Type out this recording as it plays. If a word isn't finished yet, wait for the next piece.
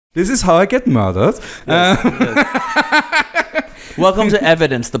This is how I get murdered. Yes. Welcome to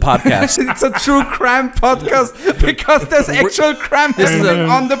Evidence, the podcast. It's a true crime podcast because there's actual crime happening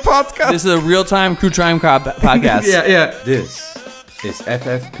on the podcast. This is a real-time true crime podcast. Yeah. This is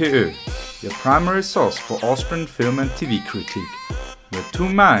FFPÖ, your primary source for Austrian film and TV critique, where two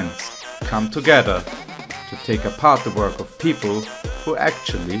minds come together to take apart the work of people who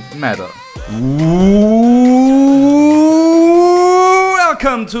actually matter.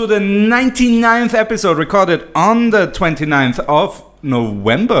 Welcome to the 99th episode, recorded on the 29th of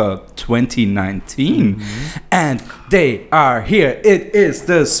November 2019. And they are here. It is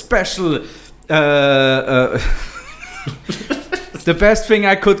the special... the best thing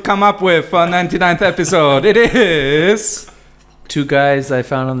I could come up with for 99th episode. It is... Two guys I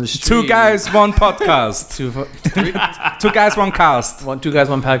found on the street. Two guys, one podcast. Two guys, one cast. Two guys,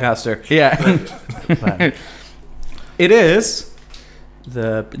 one podcaster. Yeah. It is...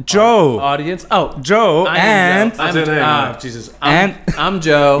 The Joe audience. Oh, Joe and Jesus. I'm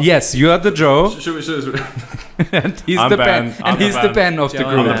Joe. Yes, you are the Joe. And he's I'm the Ben. Ben. And he's the Ben of the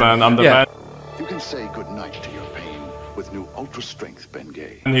group. I'm the Ben. You can say goodnight to your pain with new ultra strength Ben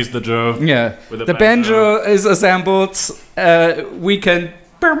Gay. And he's the Joe. Yeah. With the The banjo is assembled. We can.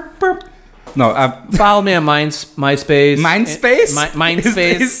 No, Follow me on MySpace. Mindspace?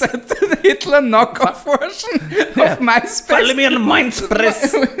 Mindspace. Is that the Hitler knockoff version of MySpace? Follow me on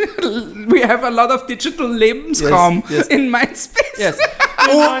Mindspace. We have a lot of digital Lebensraum in Mindspace. Yes.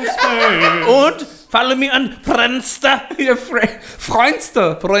 Mindspace. Und follow me on Friendster. Yeah,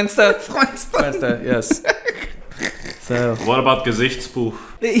 Freundster. Friendster, yes. So. What about Gesichtsbuch?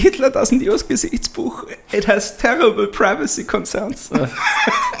 Hitler doesn't use Gesichtsbuch. It has terrible privacy concerns.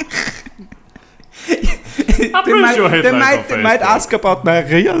 They might ask about my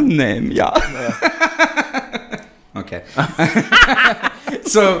real name, yeah. Okay.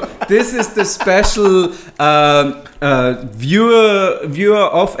 So this is the special viewer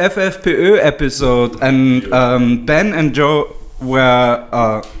of FFPÖ episode, and Ben and Joe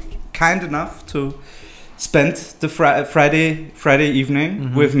were kind enough to spend the Friday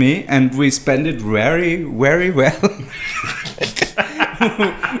evening with me, and we spent it very, very well.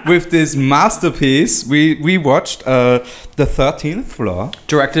 With this masterpiece, we watched the 13th floor,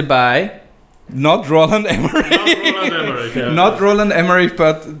 Directed by not Roland Emmerich, not Roland Emmerich,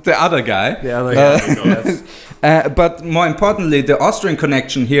 but the other guy. the other guy. But more importantly, the Austrian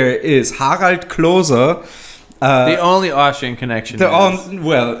connection here is Harald Klose. The only Austrian connection.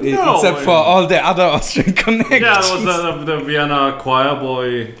 Except for all the other Austrian connections. Yeah, it was the Vienna choir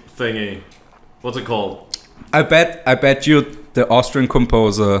boy thingy. What's it called? I bet you the Austrian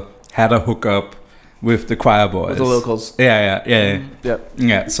composer had a hookup with the choir boys. With the locals. Yeah. Yep.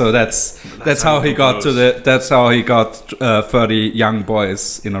 Yeah, so that's how he got to the 30 young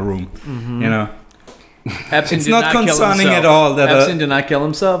boys in a room. You know. Epstein It's did not concerning kill himself. at all that Epstein did not kill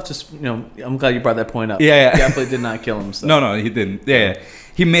himself. Just I'm glad you brought that point up. Yeah. He definitely did not kill himself. No, he didn't. Yeah.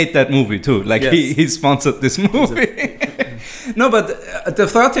 He made that movie too. Like Yes. he sponsored this movie. No, but the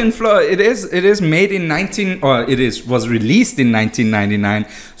 13th floor, it is made in was released in 1999,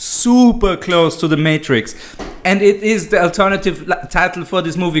 super close to The Matrix, and it is the alternative title for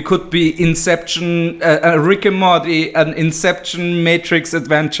this movie. Could be Inception, Rick and Morty, an Inception Matrix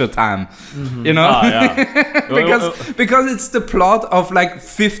Adventure Time. You know, because it's the plot of like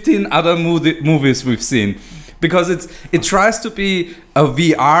 15 other movies we've seen. Because it tries to be a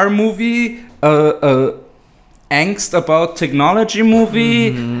VR movie, angst about technology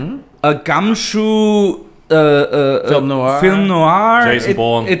movie, a gumshoe Film noir. Jason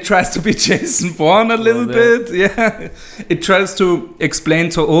Bourne. It tries to be Jason Bourne a little bit. Yeah. It tries to explain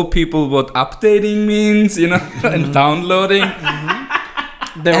to old people what updating means, and downloading.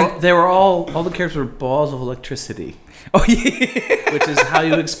 They were all the characters were balls of electricity. Oh yeah. Which is how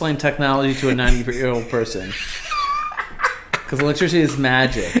you explain technology to a 90-year-old person. Because electricity is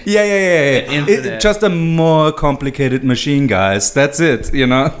magic. Yeah. Infinite. Just a more complicated machine, guys. That's it,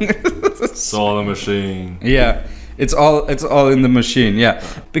 It's all a machine. Yeah. It's all in the machine, yeah.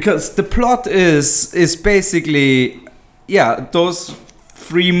 Because the plot is basically those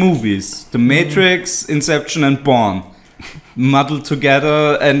three movies. The Matrix, Inception and Bourne. Muddled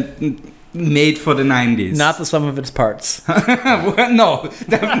together and made for the 90s. Not the sum of its parts. No,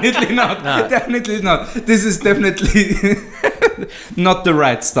 definitely not. Definitely not. This is definitely not the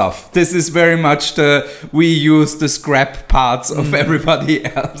right stuff. This is very much we use the scrap parts of everybody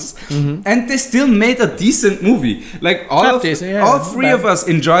else. And they still made a decent movie. Like all three of us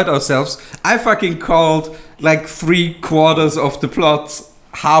enjoyed ourselves. I fucking called like 3/4 of the plot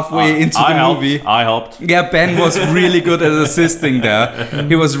halfway into the movie. I helped. Yeah, Ben was really good at assisting there.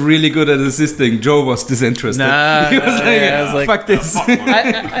 He was really good at assisting. Joe was disinterested. Nah, he was I was like, fuck this.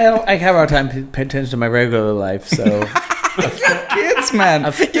 I have a hard time paying attention to my regular life, so You have kids, man.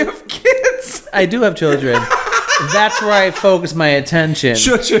 You have kids. I do have children. That's where I focus my attention.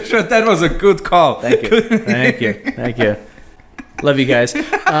 Sure. That was a good call. Thank you. Love you guys.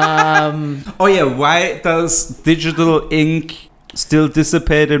 Oh yeah, why does digital ink still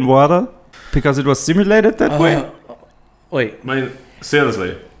dissipate in water? Because it was simulated that way? Wait. I mean,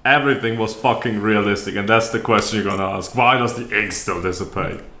 seriously, everything was fucking realistic, and that's the question you're gonna ask. Why does the ink still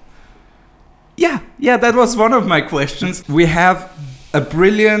dissipate? Yeah, that was one of my questions. We have a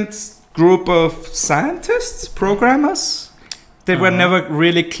brilliant group of scientists, programmers. They were never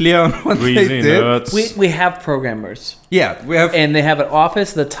really clear on what they did. Nerds. We have programmers. Yeah, we have. And they have an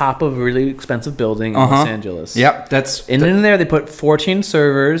office at the top of a really expensive building in Los Angeles. Yeah, that's. And in there they put 14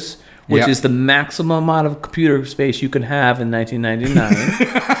 servers, which Yeah. is the maximum amount of computer space you can have in 1999.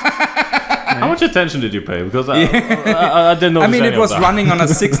 How much attention did you pay? Because I didn't know. I mean, it was running on a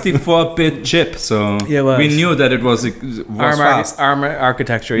 64-bit chip, so Yeah, it was. we knew that it was fast. ARM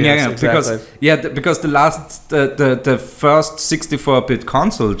architecture, yes, exactly. Because the first 64-bit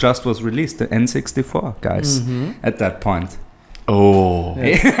console just was released, the N64, guys, at that point. Oh.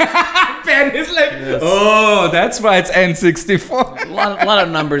 Ben is like, oh, that's why it's N64. A lot of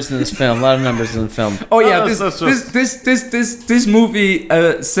numbers in this film. Oh yeah, that's this movie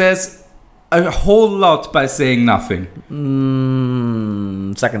says a whole lot by saying nothing.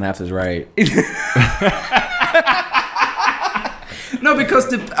 Second half is right. No, because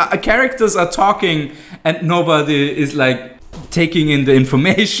the characters are talking and nobody is like taking in the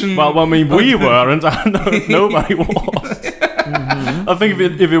information. Well, I mean, we weren't. I know nobody was. I think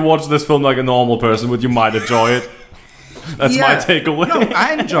if you watch this film like a normal person, you might enjoy it. That's my takeaway. No,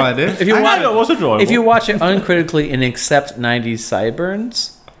 I enjoyed it. If you I know it was enjoyable. If you watch it uncritically and accept 90s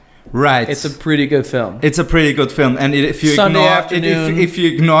sideburns, Right. it's a pretty good film. It's a pretty good film, and if you Sunday ignore afternoon. if you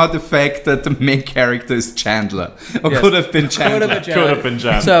ignore the fact that the main character is Chandler, or Yes. could have been Chandler. Could have been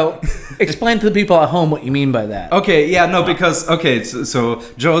jammed. So, explain to the people at home what you mean by that. Okay, yeah, no, because so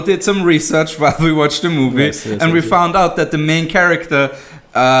Joe did some research while we watched the movie, Yes, and we found out that the main character,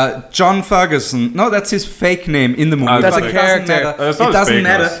 John Ferguson, no, that's his fake name in the movie. That's but a it doesn't character. matter. It's not It doesn't his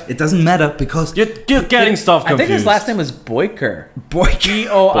matter. fakeness. It doesn't matter because You're getting stuff I confused. think his last name was Boyker. boy.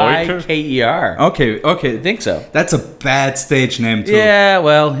 Boiker. Okay. I think so. That's a bad stage name too. Yeah,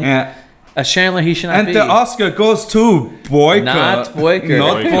 well, Yeah. a Chandler he should not And be. the Oscar goes to Boyker. Not Boyker.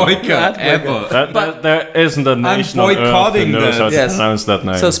 Not Boyker. Not Boyker. Ever. There isn't a nation on earth that boycotting knows how to Yes. pronounce that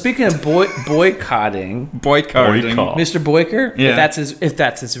name. So speaking of boycotting, Boycotting. Boycott. Mr. Boyker, Yeah. if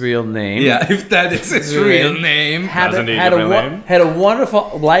that's his real name, Yeah, if that is his real name. had Doesn't he had have a name? had a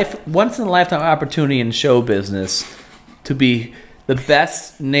wonderful once in a lifetime opportunity in show business to be the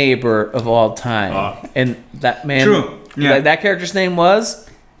best neighbor of all time, and that man, True. Yeah. that character's name was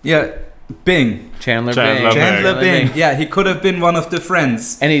Yeah, Bing. Chandler Chandler Bing. Bing. Chandler Bing. Yeah, he could have been one of the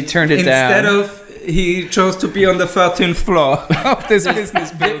friends. and he turned it Instead down. of, he chose to be on the 13th floor of this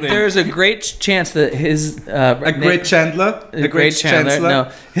business building. There's a great chance that his A great Chandler. a great Chandler. No,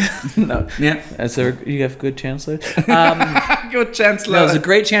 no. Yeah. You have good Chancellor. Good Chancellor. No, there's a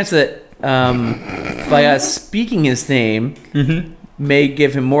great chance that by us speaking his name may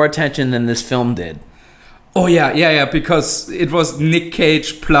give him more attention than this film did. Oh, yeah, because it was Nick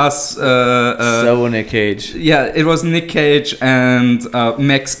Cage plus... So Nick Cage. yeah, it was Nick Cage and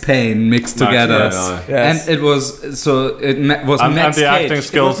Max Payne mixed together. Payne, Yes. And it was... So it was and Max the Cage. acting It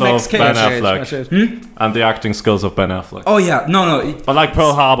skills was Max of Cage. Ben Max Affleck. Cage. And the acting skills of Ben Affleck. Oh, yeah. No. But like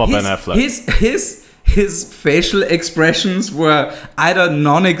Pearl Harbor Ben Affleck. His facial expressions were either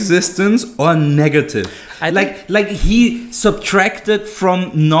non-existent or negative. Like he subtracted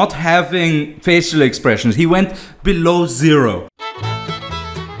from not having facial expressions. He went below zero.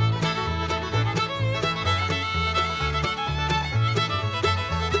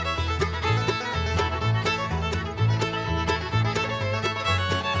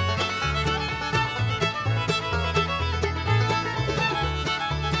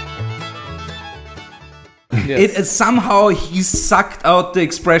 Yes. Somehow he sucked out the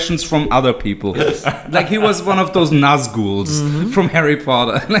expressions from other people. Like he was one of those Nazguls from Harry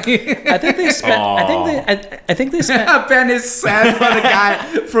Potter. I think they spent. I think they spent. Ben is sad for the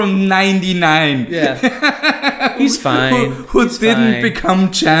guy from '99. Yeah, he's fine. Who He's didn't fine.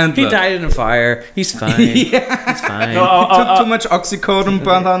 become Chandler. He died in a fire. He's fine. Yeah. He's fine. He took too much oxycodone,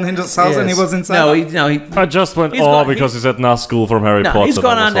 burned down his house, and he was inside. He. I just went He's gone- because he said Nazgul from Harry No, Potter. he's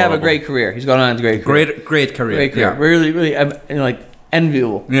gone That on was to have a horrible. great career. He's gone on to a great career. Great career. Great career. Yeah. Really, really. Like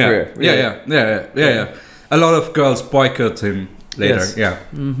enviable Yeah. career. Really. Yeah. A lot of girls boycott him later. Yes. Yeah.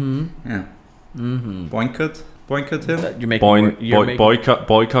 Yeah. Boycott him. You're making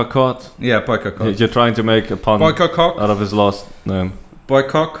boycott. Yeah, boycott. You're trying to make a pun Boycott. out of his last name.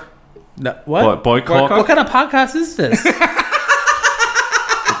 Boycott. No, what? Boycott. What kind of podcast is this?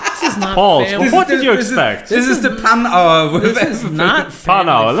 This is not Paul, family. what did you expect? This is the pun hour. This is not Pun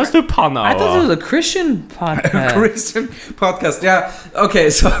family. hour. Let's do pun hour. I thought this was a Christian podcast. Christian podcast. Yeah. Okay.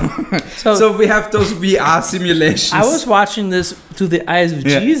 So we have those VR simulations. I was watching this through the eyes of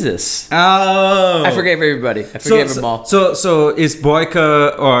Yeah. Jesus. Oh. I forgave everybody. I forgave them all. So is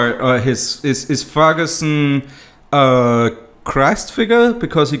Boyka or is Ferguson Christ figure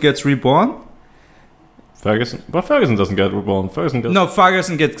because he gets reborn? Ferguson? But Ferguson doesn't get reborn. Ferguson gets... No,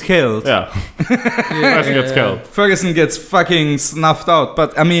 Ferguson gets killed. Yeah. Ferguson gets killed. Ferguson gets fucking snuffed out.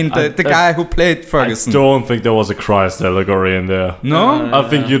 But I mean, the guy who played Ferguson. I don't think there was a Christ allegory in there. No? I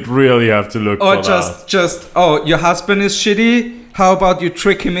think you'd really have to look Or for that. just your husband is shitty. How about you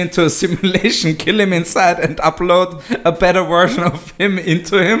trick him into a simulation, kill him inside, and upload a better version of him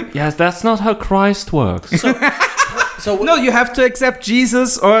into him? Yes, that's not how Christ works. So No, you have to accept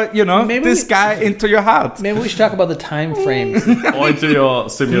Jesus or, Maybe this we- guy into your heart. maybe we should talk about the time frames. Or into your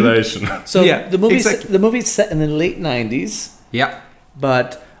simulation. So Yeah, the movie's exactly. the movie's set in the late 90s, Yeah.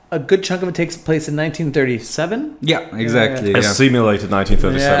 but a good chunk of it takes place in 1937. Yeah, exactly. A Yeah. simulated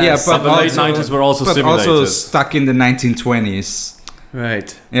 1937. Yeah, but the late also- 90s were also but simulated. also stuck in the 1920s.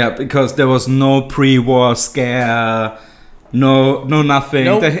 Right. Yeah, because there was no pre-war scare, no nothing.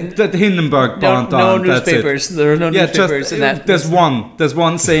 Nope. The Hindenburg No, burned no down. That's it. newspapers. There were no Yeah, newspapers in that. there's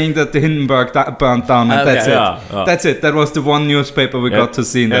one saying that the Hindenburg burned down, and Okay. that's Yeah, it. yeah. That's it. That was the one newspaper we got to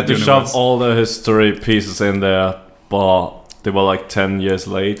see in that to universe. shove all the history pieces in there, but they were like 10 years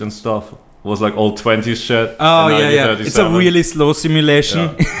late and stuff. It was like all 20s shit. Oh in yeah. It's a 1937. really slow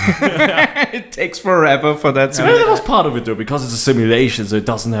simulation. It takes forever for that. Maybe simulation. that was part of it though, because it's a simulation, so it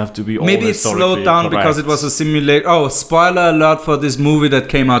doesn't have to be all Maybe it slowed down because it was a simulation. Oh, spoiler alert for this movie that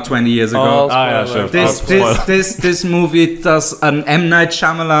came out 20 years ago. Oh, yeah, spoiler. sure. This movie does an M. Night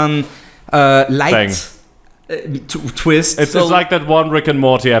Shyamalan light twist. It's like that one Rick and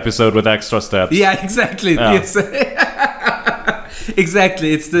Morty episode with extra steps. Yeah, exactly. Yeah. Yes.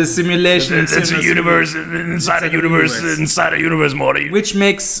 Exactly. It's the simulation. It's a universe inside a universe inside a universe, Morty. Which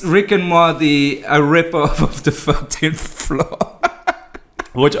makes Rick and Morty a rip-off of the 13th floor.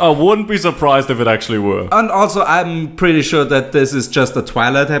 Which I wouldn't be surprised if it actually were. And also, I'm pretty sure that this is just a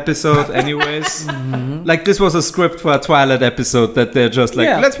Twilight episode anyways. Like, this was a script for a Twilight episode that they're just like,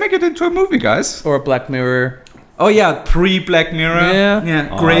 Yeah. let's make it into a movie, guys. Or Black Mirror, Oh, yeah, pre-Black Mirror.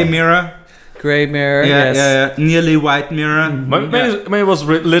 Yeah. Grey Mirror. Gray Mirror. Yeah, yes. Nearly White Mirror. Maybe it was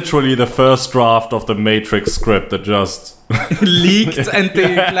literally the first draft of the Matrix script that just... Leaked and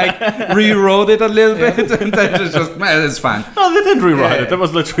they like rewrote it a little bit and then just, man, it's fine. No, they didn't rewrite Yeah. it. That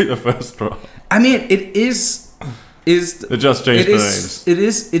was literally the first draft. I mean, it is They just changed the names.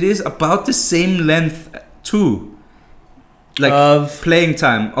 it is about the same length too, like Of- playing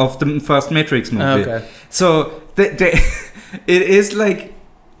time of the first Matrix movie. Okay. So it is like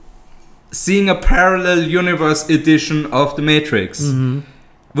seeing a parallel universe edition of the Matrix,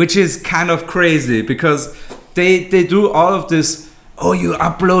 which is kind of crazy because they do all of this. Oh, you're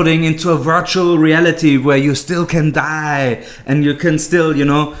uploading into a virtual reality where you still can die and you can still,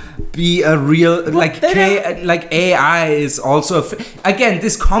 be a real like AI is also again,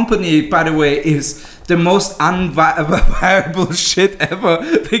 this company, by the way, is the most unviable shit ever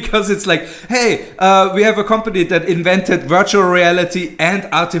because it's like, hey, we have a company that invented virtual reality and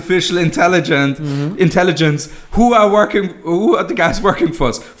artificial intelligence. Who are the guys working for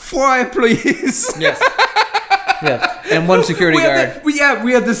us? 4 employees. Yes. Yeah. And one security guard. We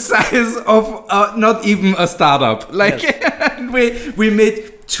are the size of not even a startup. Like, we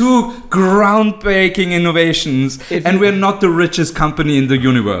made 2 groundbreaking innovations, and we're not the richest company in the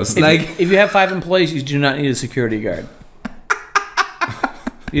universe. If you have 5 employees, you do not need a security guard.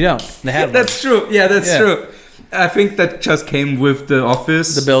 You don't. They have one. That's true. Yeah, that's true. I think that just came with the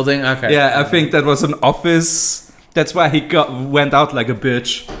office. The building. Okay. Yeah, I think that was an office. That's why he went out like a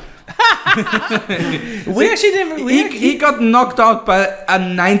bitch. We actually didn't. He got knocked out by a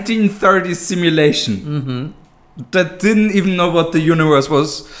 1930s simulation that didn't even know what the universe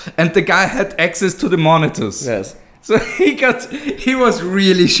was, and the guy had access to the monitors. Yes. So he was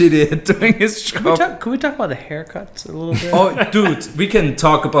really shitty at doing his job. Can we talk about the haircuts a little bit? Oh, dude, we can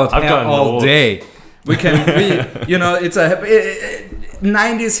talk about I've hair got all no- day. We can, it's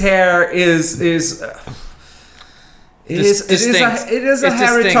 90s hair is. It is a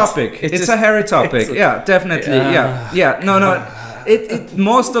hairy distinct. topic. It's a hairy topic. Yeah, definitely. Yeah. No.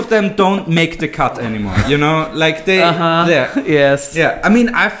 most of them don't make the cut anymore. You know, like they. Yeah. Yes. Yeah. I mean,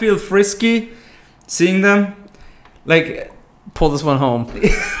 I feel frisky seeing them. Like, pull this one home.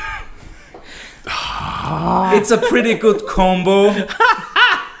 it's a pretty good combo.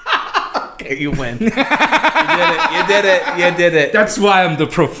 Okay, you win. You did it. That's why I'm the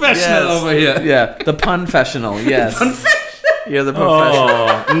professional over here. Yeah, the punfessional. Yes. You're the professional.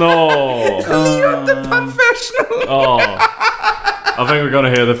 Oh, no. You're the professional. Oh. I think we're going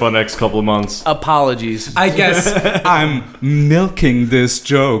to hear that for the next couple of months. Apologies. I guess I'm milking this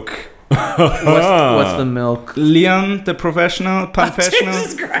joke. What's the milk? Leon, the professional, professional.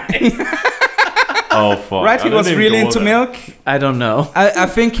 Jesus Christ. Oh, fuck. Right, he was really into there. milk. I don't know. I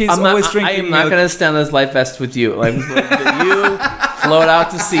think he's always drinking I am milk. not going to stand on this life vest with you. Like, you float out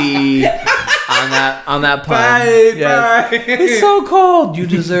to sea on that pun. Bye. It's so cold. You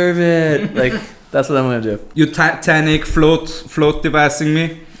deserve it. Like, that's what I'm going to do. You Titanic float devising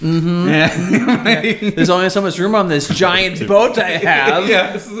me. Mm-hmm. Yeah. There's only so much room on this giant boat I have.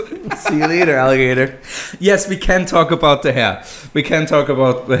 Yes. See you later, alligator. Yes, we can talk about the hair. We can talk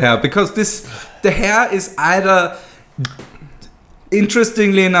about the hair because the hair is either.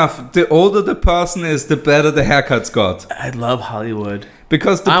 Interestingly enough, the older the person is, the better the haircut's got. I love Hollywood.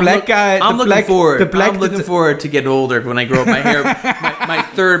 Because the black guy, I'm looking forward to get older when I grow up my hair. my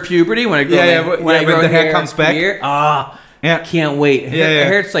third puberty when I grow when the hair comes back. Can't wait.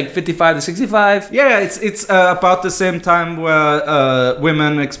 Hair it's like 55 to 65. Yeah, it's about the same time where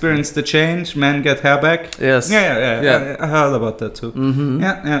women experience the change, men get hair back. Yes. Yeah. I heard about that too. Mm-hmm.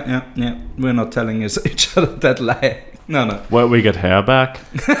 Yeah. We're not telling each other that lie. No. Well, we get hair back.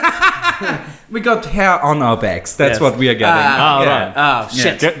 We got hair on our backs. That's what we are getting. Right. Oh,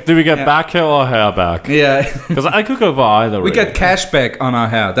 shit. Do we get back hair or hair back? Yeah. Because I could go for either. We get cash back on our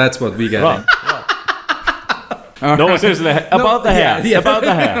hair. That's what we getting. Right. No, seriously, about the hair. About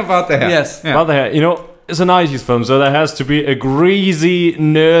the hair. About the hair. Yes. Yeah. About the hair. You know, it's a 90s film, so there has to be a greasy,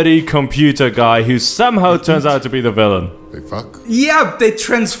 nerdy computer guy who somehow turns out to be the villain. They fuck? Yeah, they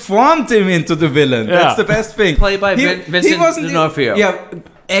transformed him into the villain. Yeah. That's the best thing. Played by Vincent D'Onofrio. Yeah,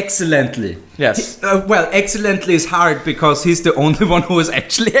 excellently. Yes. Well, excellently is hard because he's the only one who is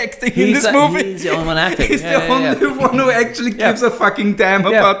actually acting in this movie. He's the only one acting. He's the only one who actually gives a fucking damn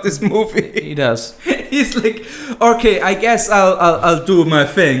about this movie. He does. He's like, okay, I guess I'll do my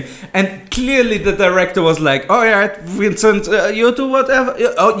thing. And clearly the director was like, all right, Vincent, you do whatever.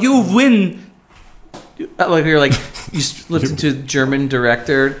 You win. Like you're like you listen to German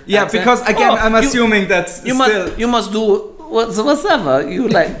director. Yeah, accent. because again, I'm assuming that's you must do whatever you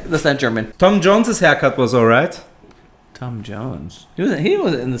like. That's not German. Tom Jones's haircut was all right. Tom Jones. He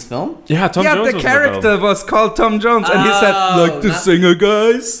was in this film. Yeah, Tom Jones the was character was called Tom Jones, and he said, like the singer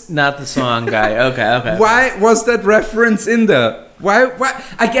guys. Not the song guy. Okay. Why was that reference in there? Why?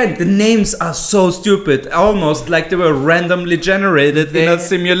 Again, the names are so stupid, almost like they were randomly generated in a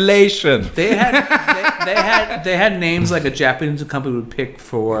simulation. They had names like a Japanese company would pick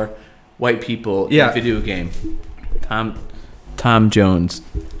for white people in a video game. Tom Jones.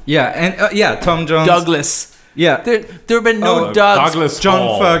 Yeah, and Tom Jones. Douglas. Yeah. There have been no Dougs. Douglas John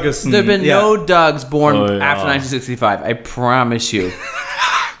Hall. Ferguson. There have been no Dougs born yeah. after 1965. I promise you.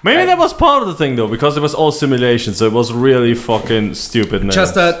 Maybe that was part of the thing though, because it was all simulation, so it was really fucking stupid names.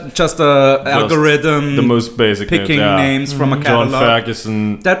 Just a algorithm. The most basic picking names from a John catalog.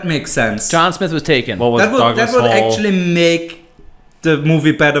 Ferguson. That makes sense. John Smith was taken. What was that would Hall? actually make the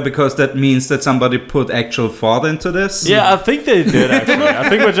movie better because that means that somebody put actual thought into this. Yeah, I think they did actually. I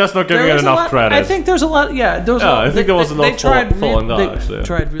think we're just not giving it enough credit. I think there's a lot. Yeah, there was. I think there was a lot of thought in that. Actually, They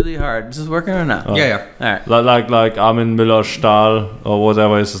tried really hard. Is this working or not? Yeah. All right. Like Armin Müller-Stahl or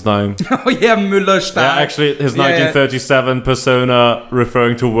whatever is his name. Oh yeah, Müller-Stahl. Yeah, actually, his 1937 persona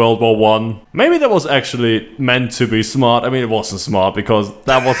referring to World War One. Maybe that was actually meant to be smart. I mean, it wasn't smart because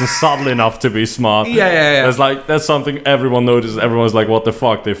that wasn't subtle enough to be smart. Yeah. That's something everyone noticed. Everyone's like, what the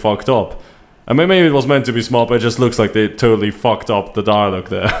fuck? They fucked up. I mean, maybe it was meant to be smart, but it just looks like they totally fucked up the dialogue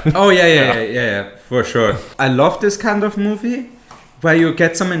there. Oh, yeah, for sure. I love this kind of movie where you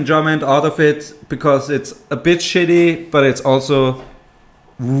get some enjoyment out of it because it's a bit shitty, but it's also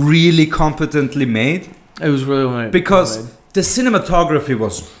really competently made. It was really well made. Because the cinematography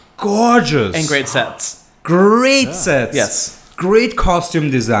was gorgeous. And great sets. Great sets. Yes. Great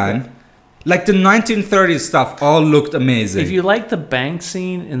costume design. Like the 1930s stuff all looked amazing. If you like the bank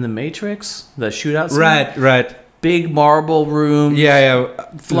scene in The Matrix, the shootout scene. Right. Big marble room. Yeah.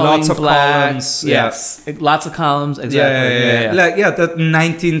 Flowing Lots of black, columns. Yes. Lots of columns. Exactly. Yeah. Like, that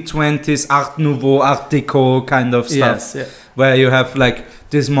 1920s Art Nouveau, Art Deco kind of stuff. Yes. Yeah. Where you have like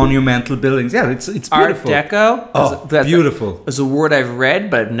these monumental buildings. Yeah, it's beautiful. Art Deco. Oh, beautiful. Is a word I've read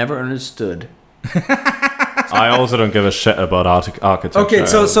but I've never understood. I also don't give a shit about architecture. Okay,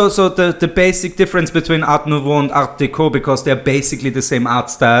 so the basic difference between Art Nouveau and Art Deco, because they're basically the same art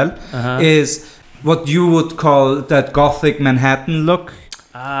style, is what you would call that Gothic Manhattan look.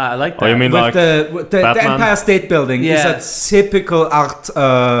 I like that. Oh, you mean With like the Empire State Building is a typical art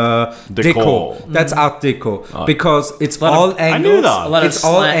deco. That's Art Deco because it's all angles. I knew that. It's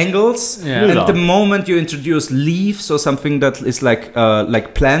all angles. Yeah. And the moment you introduce leaves or something that is like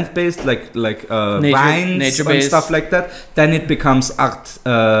plant based, like vines and stuff like that, then it becomes Art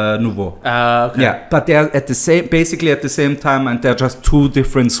Nouveau. Okay. Yeah, but they're basically at the same time, and they're just two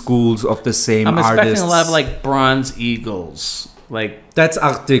different schools of the same artists. I'm expecting a lot of like bronze eagles. That's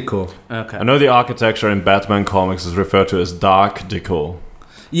Art Deco. Okay. I know the architecture in Batman comics is referred to as Dark Deco.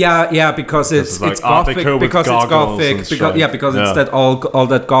 Yeah, because it's Gothic. Because it's Gothic. It's that all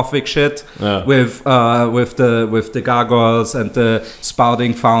that Gothic shit with the gargoyles and the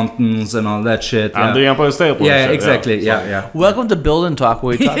spouting fountains and all that shit. And the Empire State Building. Yeah, exactly. Yeah. Welcome to Build and Talk,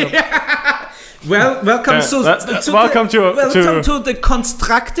 where we talk about. Well, welcome to the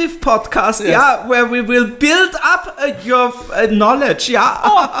constructive podcast, where we will build up your knowledge,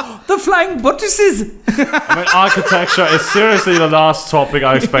 the flying buttises. I mean, architecture is seriously the last topic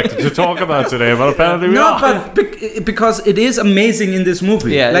I expected to talk about today, but apparently we are. But because it is amazing in this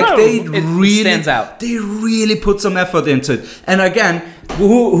movie. Yeah, it really stands out. They really put some effort into it. And again,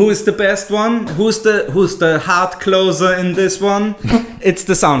 who is the best one? Who's the hard closer in this one? It's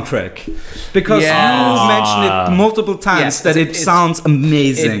the soundtrack. Because you mentioned it multiple times that it sounds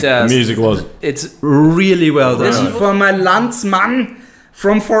amazing. It does. The music was. It's really well done. For my Landsmann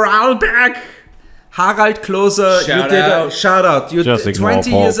from Vorarlberg, Harald Kloser, shout out. You just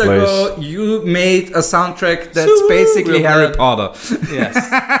 20 years ago, you made a soundtrack that's basically Harry Potter. Yes.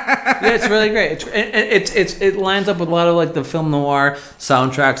 Yeah, it's really great. It lines up with a lot of like the film noir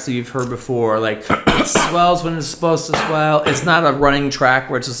soundtracks that you've heard before. Like it swells when it's supposed to swell. It's not a running track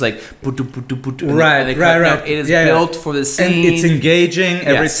where it's just like right. It is built for the scene. And it's engaging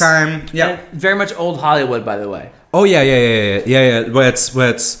every time. Yeah, and very much old Hollywood, by the way. Oh yeah. Where it's.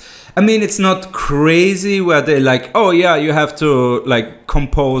 I mean, it's not crazy where they like, oh yeah, you have to like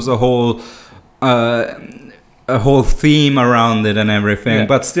compose a whole theme around it and everything,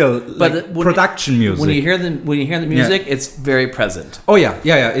 but still, production music. When you hear the music, it's very present. Oh yeah,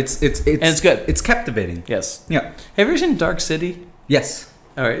 it's and it's good. It's captivating. Yes. Yeah. Have you ever seen Dark City? Yes.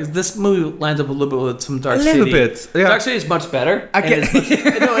 All right, this movie lines up a little bit with some Dark City. A little bit, yeah. Dark City is much better. No,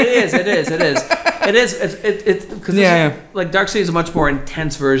 it is. Because like Dark City is a much more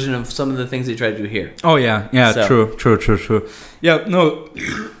intense version of some of the things they try to do here. Oh yeah, so. True. Yeah, no.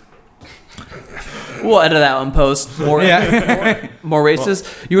 We'll edit that one post. More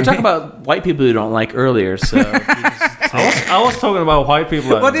racist. You were talking about white people you don't like earlier, so. I was talking about white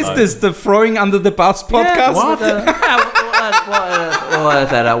people. What is this? The throwing under the bus podcast? We'll edit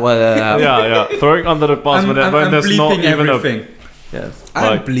that out. Yeah. Throwing under the bus when there's not even everything. Yes.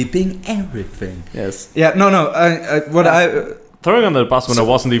 I'm bleeping everything. Yes. Yeah. No. Throwing under the bus when I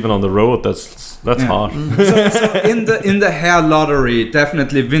wasn't even on the road. That's hard. So in the hair lottery,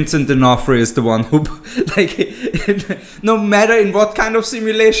 definitely Vincent D'Onofrio is the one who, like, no matter in what kind of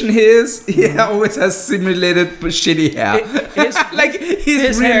simulation he is, he always has simulated shitty hair.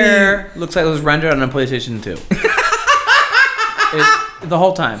 His hair looks like it was rendered on a PlayStation 2. The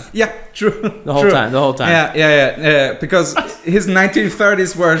whole time. Yeah, true. The whole time. Yeah. Because his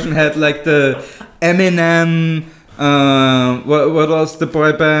 1930s version had like the Eminem. What was the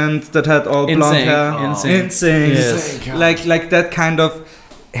boy band that had all blonde hair? NSYNC. Yes. Like that kind of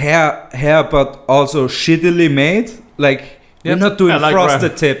hair, but also shittily made. Like we're not doing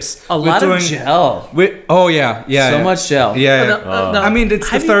frosted tips. A lot of gel. So much gel. Yeah. I mean, it's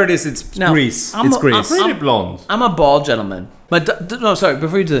the 30s. It's grease. It's grease. I'm pretty blonde. I'm a bald gentleman.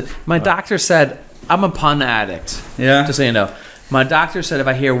 Before you do that, my doctor said I'm a pun addict. Yeah. Just so you know. My doctor said if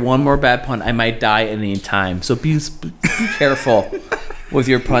I hear one more bad pun, I might die at any time. So be careful with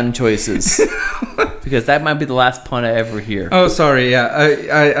your pun choices. Because that might be the last pun I ever hear. Oh, sorry.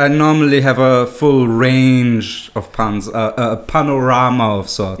 Yeah. I normally have a full range of puns. A panorama of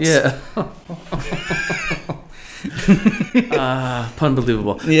sorts. Yeah.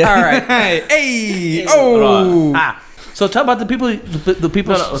 Punbelievable. Yeah. All right. Hey. Oh. So talk about the people's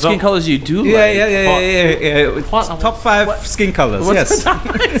skin colors you do like. Yeah. Top 5 skin colors. What's yes. the top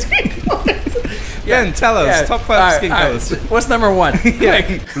 5 skin colors? Ben, tell us. Top 5 skin colors. What's number 1?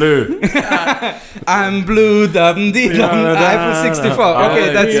 Blue. I'm blue, iPhone 64.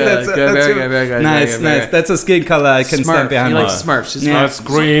 Okay, that's very good. Nice. That's a skin color I can stand behind. You like Smurfs. She's Yeah. It's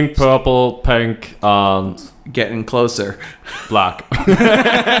green, purple, pink, and getting closer. black.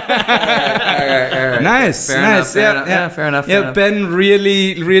 Nice. Fair enough. Yeah, Ben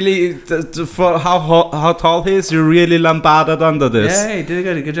really, for how tall he is, you really lombarded under this. Yeah, he did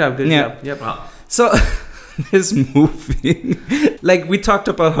good. Good job. Yep. So, this movie, like we talked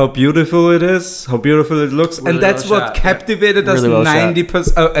about how beautiful it is, how beautiful it looks, Really and that's well what shot. captivated us Really well shot.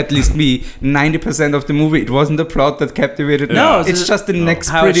 90%, at least me, 90% of the movie. It wasn't the plot that captivated me. No, it's just the next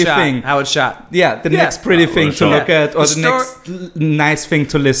How pretty it's shot. thing. How it's shot. Yeah, the next pretty thing to shot. look at, or The the next nice thing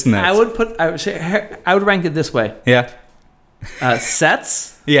to listen at. I would rank it this way. Yeah,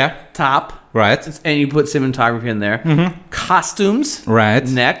 Sets, yeah, top, right, and you put cinematography in there. Costumes, right.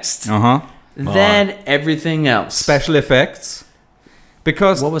 next. Uh-huh. Then everything else. Special effects.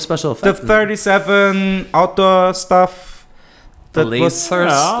 Because What was special the effects? 37 outdoor stuff. The That was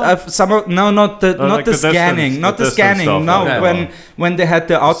lasers? some of, no, not the like the scanning, distance- not the the distance scanning. stuff, No, okay. when they had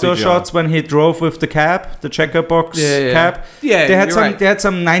the outdoor CGI. shots when he drove with the cab, the checker box Yeah. cab. Yeah, they had you're some. right. They had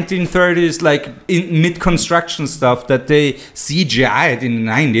some 1930s like in mid-construction stuff that they CGI'd in the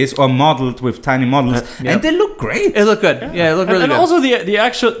 90s or modeled with tiny models, and they look great. It looked good. Yeah, it looked really and good. also the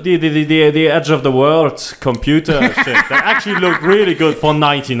actual the edge of the world computer shit that actually looked really good for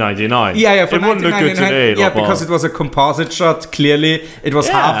 1999. Yeah, for it wouldn't look good 1999, today. Yeah, but- because it was a composite shot. Clearly, it was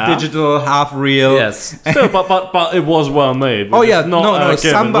half Yeah. digital, half real. yes. Still, but it was well made. Oh which yeah, is not a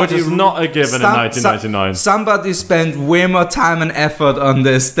given, which is not a given in 1999. Somebody spent way more time and effort on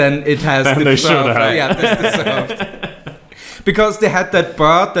this than it has Than they should deserved. have. Yeah, this deserved. Because they had that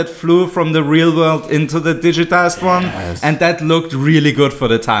bird that flew from the real world into the digitized one, and that looked really good for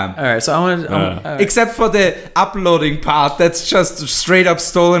the time. All right, so I want to. Except for the uploading part, that's just straight up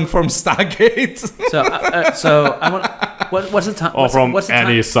stolen from Stargate. So I want. What's the time? Or from what's the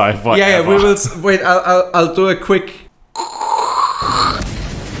any time? sci-fi. Yeah, ever. we will. Wait, I'll do a quick.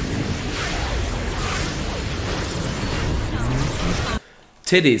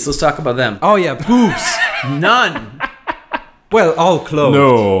 Titties. Let's talk about them. Oh yeah, boobs. None. Well, all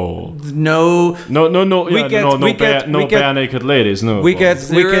clothed. No. No. We get bare naked ladies. No. We get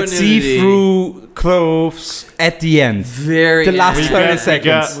Zero nudity. see-through clothes at the end. Very. The last end. 30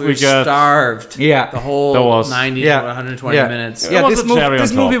 seconds. We were starved. Yeah. The whole That was- 90 Yeah. to 120 Yeah. minutes. Yeah, It was this, a cherry on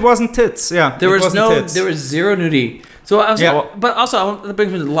this top. movie wasn't tits. Yeah, There it was wasn't tits. there was zero nudity. So I was, Yeah. but also I want to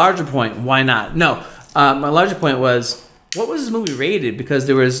bring me to the larger point. Why not? No, my larger point was, what was this movie rated? Because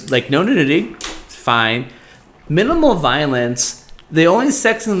there was like no nudity, fine, minimal violence. The only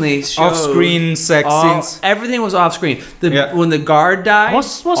sex in the show, Off-screen sex scenes. everything was off screen. Yeah. When the guard died,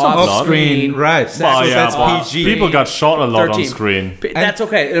 Was some off blood? Screen, right? Well, So yeah, that's but PG. people got shot a lot on 13. screen. That's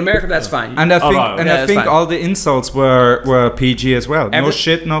okay. In America, that's fine. And I think, right. and Yeah, I that's think fine. all the insults were PG as well. No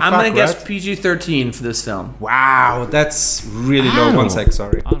shit, no I'm fuck, gonna guess right? PG-13 for this film. Wow, that's really low. Ow. 1 sec,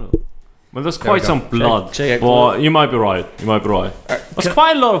 sorry. I don't know. Well, there's quite we go. some blood. Check it. Well, you might be right. There's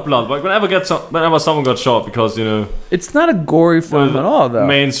quite a lot of blood. Like whenever someone got shot, because It's not a gory film at all, though.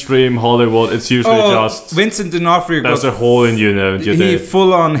 mainstream Hollywood, it's usually Oh, just Vincent D'Onofrio there's got a hole in and you he did.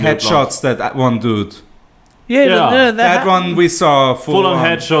 full on blood. headshots that one dude. Yeah, That one we saw Full on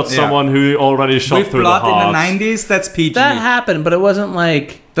headshot someone who already shot with through blood the heart. in the 90s. That's PG. that happened, but it wasn't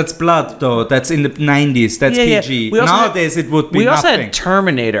like. That's blood though. That's in the 90s. That's Yeah, yeah. PG. We also Nowadays it would be We also nothing. had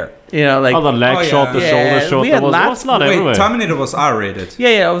Terminator. Like Oh, the leg Oh, shot, yeah. the Yeah, shoulder shot. we There had was lots- blood Wait, everywhere. Terminator was R-rated.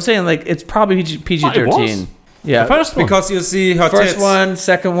 yeah. I was saying like it's probably PG-13. was? Yeah, The first one. Because you see her first tits. one,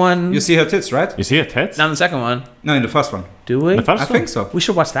 second one. You see her tits, right? You see a tits? Not in the second one. No, in the first one. Do we? The first I one? think so. We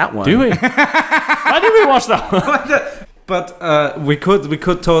should watch that one. Do we? Why did we watch that one? But we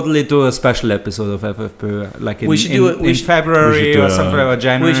could totally do a special episode of FFPÖ, like in, We should do it- in February we should do or a- something, or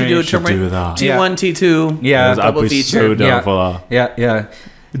January. We should do a should do Terminator that. T1, T2. Yeah, I'd double be feature. so down Yeah. for that. yeah.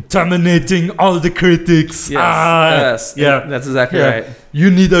 Terminating all the critics. Yes, yes, yeah. that's exactly Yeah. right.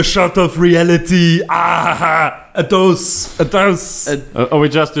 You need a shot of reality. A dose. Or we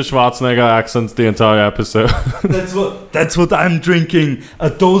just do Schwarzenegger accents the entire episode. That's what I'm drinking. A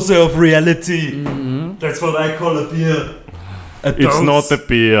dose of reality. That's what I call a beer. It's not the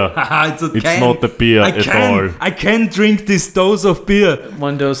beer. It's not the beer at all. I can't drink this dose of beer.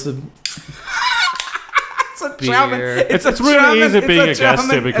 One dose of It's a beer. It's really easy being a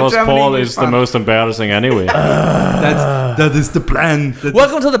guest here because Paul is the most embarrassing anyway. That is the plan.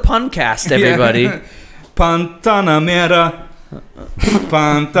 Welcome to the Puncast, everybody. Pantanamera.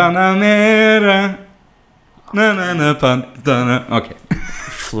 Pantanamera. Na na na Pantana. Okay.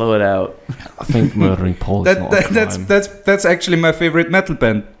 float out. I think murdering Paul is not a crime. That's actually my favorite metal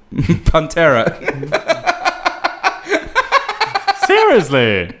band, Pantera.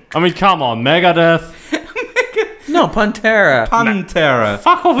 Seriously? I mean, come on, Megadeth. No, Pantera. Pantera.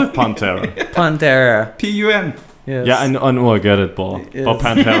 Fuck off with Pantera. Pantera. P-U-N. Yes. Yeah, I know, I get it, but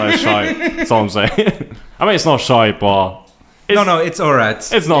Pantera is shy. That's all I'm saying. I mean, it's not shy, but No, it's alright.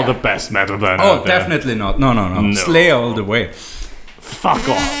 it's not the best metal band. Oh, out there. definitely not. No. Slayer all the way. Fuck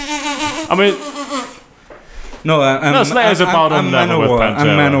off. I mean, Slayer's about on level with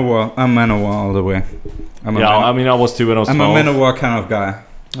Pantera. I'm Manowar all the way. I mean, I was too when I was 12. I'm a Manowar kind of guy.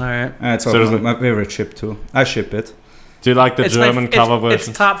 All right. It's also my favorite ship too. I ship it. Do you like the German cover version?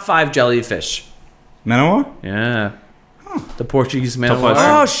 It's top 5 jellyfish. Manowar? Yeah. The Portuguese Top Manowar.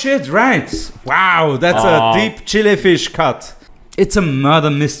 five. Oh shit! Right. Wow, that's a deep jellyfish cut. It's a murder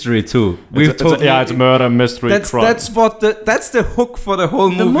mystery too. It's a murder mystery. That's the hook for the whole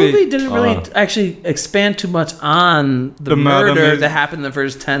movie. The movie didn't really actually expand too much on the murder that happened in the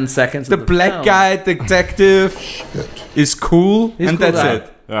first 10 seconds. The of the black film. guy detective is cool, and cool that's guy. it.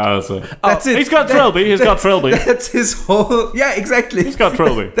 Yeah, that's it. That's it. He's got Trilby. That's his whole. Yeah, exactly. He's got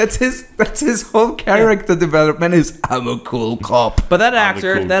Trilby. That's his whole character development. Is I'm a cool cop. But that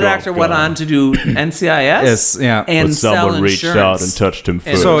actor went on to do NCIS. Yes, yeah. And But sell someone reached insurance. out and touched him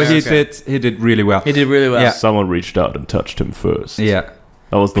first. So he did really well. He did really well. Yeah. Someone reached out and touched him first. Yeah.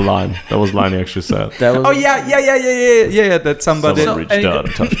 That was the line. That was the line he actually said. That was, Oh yeah. That somebody. Someone reached out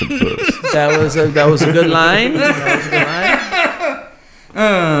and touched him first. that was a good line. That was a good line.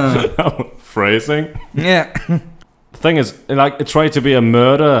 Phrasing. Yeah. The thing is, like, it tried to be a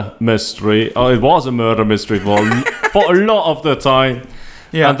murder mystery. Oh, it was a murder mystery for a lot of the time.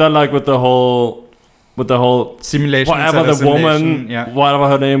 Yeah. And then, like, with the whole Simulation. whatever the woman, whatever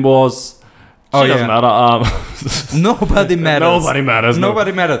her name was. She doesn't matter. Nobody matters.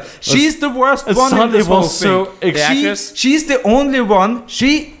 Nobody matters. She's the worst one in this whole thing. She's the only one.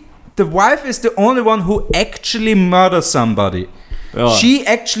 The wife is the only one who actually murders somebody. Oh. She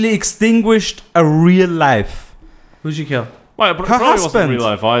actually extinguished a real life. Who'd you kill? Well, her husband. Wasn't real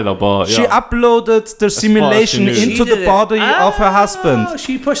life either, but yeah. She uploaded the simulation into the body of her husband. Oh,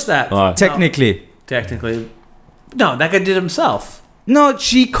 she pushed that. Technically. No, that guy did himself. No,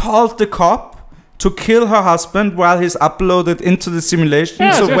 she called the cop to kill her husband while he's uploaded into the simulation.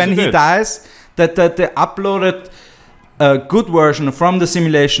 Yes, so yes, when he dies, that the uploaded good version from the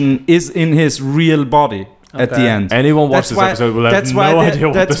simulation is in his real body. At the end. Anyone watch this episode will have no idea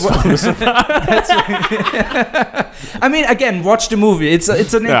what this is about. I mean, again, watch the movie. It's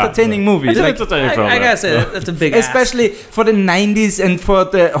an entertaining movie. It's entertaining film. I gotta say, that's a big especially for the 90s and for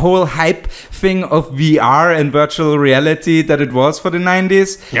the whole hype thing of VR and virtual reality that it was for the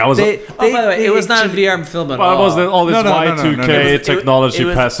 90s. Yeah, by the way, it was not a VR film at all. But it was all this Y2K technology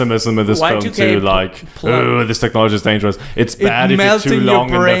pessimism in this film too. Like, oh, this technology is dangerous. It's bad if you're too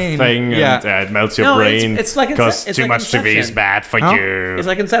long in the thing, and it melts your brain. It's like because too much TV is bad for you. It's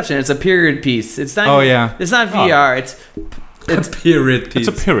like Inception. It's a period piece. It's not. It's not VR. It's a period piece.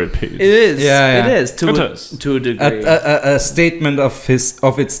 It's a period piece. It is. Yeah. It is to a degree. A statement of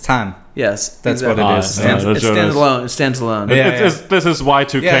its time. Yes, that's what it is. It stands alone. This is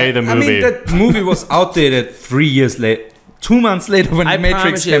Y2K the movie. I mean, that movie was outdated 3 years later. 2 months later when The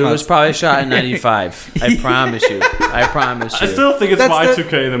Matrix came out. It was probably shot in 95. I promise you. I still think it's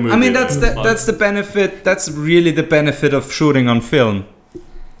Y2K the movie. I mean, that's the benefit. That's really the benefit of shooting on film.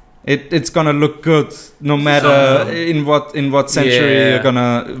 It's gonna look good no matter in what century you're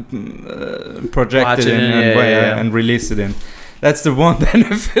gonna project it in and release it in. That's the one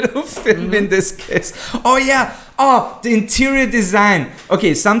benefit of film in this case. The interior design.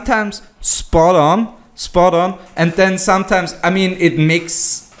 Okay, sometimes spot on, and then sometimes, I mean, it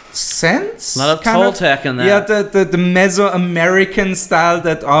makes sense. A lot of Toltec in that. Yeah, the Mesoamerican style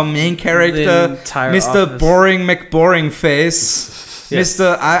that our main character, Mr. Boring McBoring Face,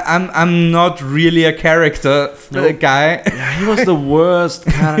 Mr. I'm not really a character guy. Yeah, he was the worst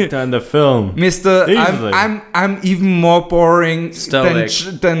character in the film. Mr. I'm even more boring than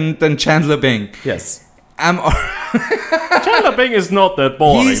Chandler Bing. Yes. Chandler Bing is not that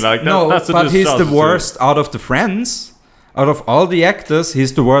boring. But he's the worst out of the friends. Out of all the actors,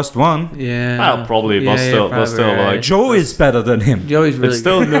 he's the worst one. Yeah. Well, probably, but still, like Joe is better than him. Joey's really It's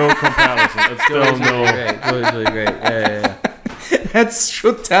still no comparison. It's still no. Joey's really great. Yeah. That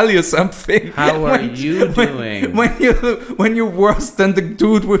should tell you something. How are you doing? When you're worse than the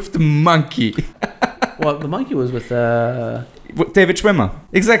dude with the monkey. Well, the monkey was with David Schwimmer.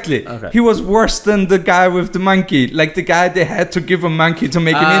 Exactly. Okay. He was worse than the guy with the monkey. Like the guy they had to give a monkey to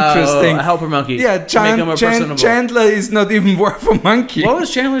make him interesting. A helper monkey. Yeah, Make him more personable. Chandler is not even worth a monkey. What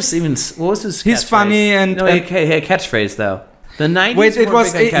was Chandler's even? What was his? He's catchphrase? funny and... No, he had a catchphrase though. The 90s. Wait, it were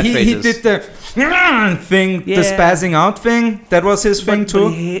was... big on He catchphrases. did the thing, Yeah. the spazzing out thing. That was his thing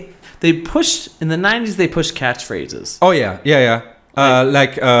too. They pushed in the 90s. They pushed catchphrases. Oh yeah.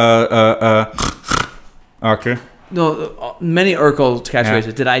 Okay. No, many Urkel catchphrases.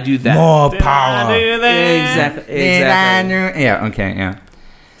 Yeah. Did I do that? More power. Exactly. Yeah. Okay. Yeah.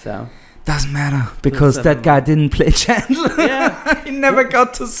 So Doesn't matter because that guy didn't play Chandler. Yeah. He never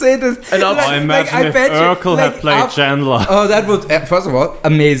got to say this. And also, I imagine if Urkel had played Chandler. Oh, that would first of all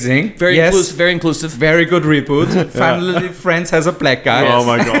amazing. very Yes. inclusive. Very inclusive. Very good reboot. Finally, Friends has a black guy. Oh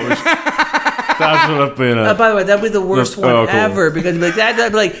my gosh. That would have been By the way, that'd be the worst one Urkel. ever because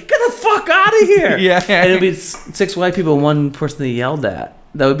that'd be like, get the fuck out of here. Yeah. And it'd be 6 white people, and 1 person they yelled at.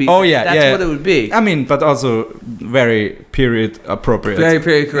 That would be. Oh yeah, That's yeah. what it would be. I mean, but also very period appropriate.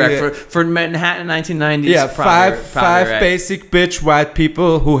 Very correct Yeah. for Manhattan 1990s. Yeah, probably five right. basic bitch white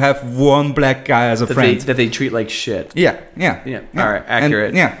people who have one black guy as a friend. that they treat like shit. Yeah. Yeah. All right,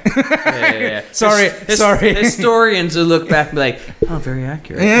 accurate. And, yeah. Yeah. Sorry. Historians who look back and be like, oh, very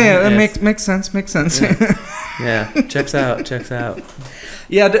accurate. Yeah, that Yes. makes sense. Yeah, checks out.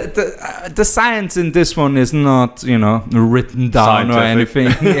 Yeah, the science in this one is not, written down or anything.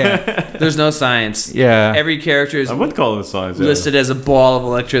 Yeah. There's no science. Yeah. Every character is I would call it science. Yeah. listed as a ball of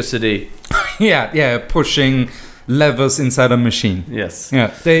electricity. Yeah, pushing levers inside a machine. Yes. Yeah,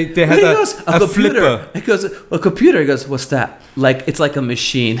 they had He a goes, a computer. flipper. He goes, a computer. He goes, what's that? Like, it's like a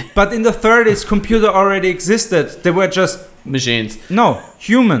machine. But in the 30s, computer already existed. They were just Machines.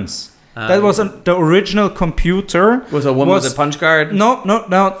 humans. That wasn't the original computer. Was a woman with a punch card? No.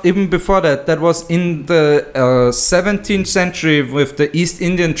 Even before that, that was in the 17th century with the East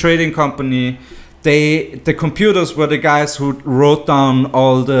Indian Trading Company. The computers were the guys who wrote down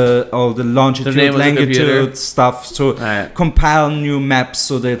all the longitude, name of the computer? longitude stuff to Right. compile new maps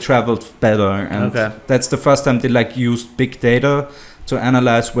so they traveled better. And Okay. that's the first time they used big data to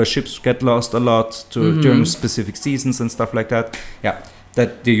analyze where ships get lost a lot during specific seasons and stuff like that. Yeah.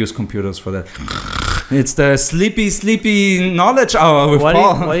 That they use computers for that. It's the sleepy knowledge hour with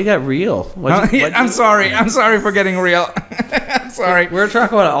Paul. Why you got real? I'm sorry for getting real. I'm sorry. We're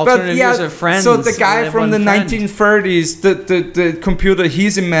talking about alternative use of friends. So the guy They have from one the friend. 1930s, the computer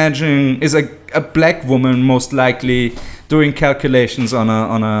he's imagining is a black woman most likely doing calculations on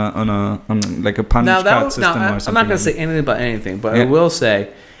like a punch card system or something. I'm not going to say anything about anything, but I Yeah. will say,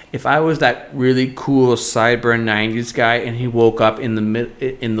 if I was that really cool sideburn 90s guy and he woke up in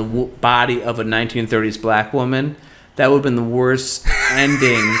the body of a 1930s black woman, that would have been the worst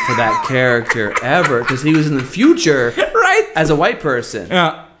ending for that character ever because he was in the future Right. as a white person.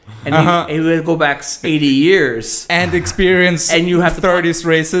 Yeah. And he would go back 80 years. And experience And you have to 30s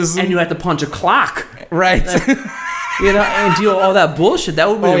racism. And you had to punch a clock. Right. And deal with all that bullshit. That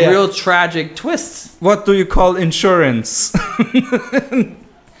would be a yeah. real tragic twist. What do you call insurance?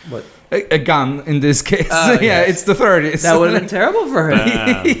 What? A gun in this case. Oh, Yeah, yes. it's the 30s. That would have been terrible for him.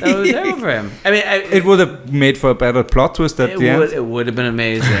 That would have been terrible for him. I mean, It would have made for a better plot twist at the end. It would have been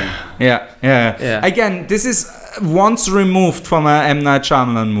amazing. Yeah. Again, this is once removed from a M. Night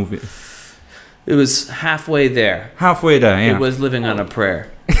Shyamalan movie. It was halfway there. Halfway there, yeah. It was living on a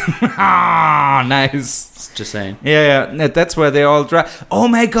prayer. Ah, nice. Just saying. Yeah. That's where they all drive. Oh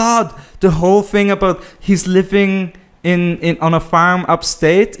my God, the whole thing about he's living in on a farm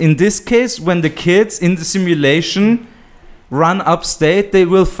upstate. In this case, when the kids in the simulation run upstate, they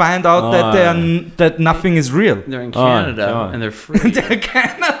will find out that nothing is real. They're in Canada God. and they're free. They're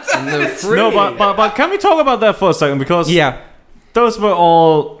Canada. And they're free. No, but can we talk about that for a second? Because Yeah. those were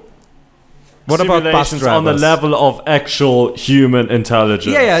all What about bus simulations on the drivers? level of actual human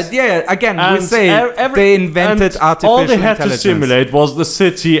intelligence. Yeah. Again, we And say they invented and artificial all they had intelligence. to simulate was the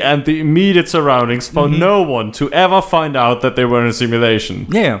city and the immediate surroundings for no one to ever find out that they were in a simulation.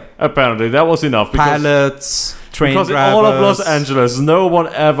 Yeah. Apparently, that was enough. Pilots, train Because in drivers, all of Los Angeles, no one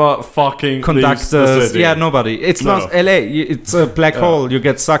ever fucking leaves the conductors. city. Yeah, nobody. It's No. not LA. It's a black hole. You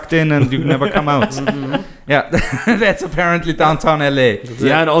get sucked in and you never come out. Yeah, that's apparently downtown LA.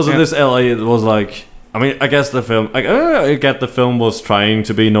 Yeah, and also Yeah. this LA, it was like, I mean, I guess the film, I get the film was trying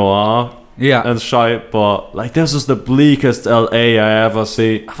to be noir Yeah. and shite, but like this is the bleakest LA I ever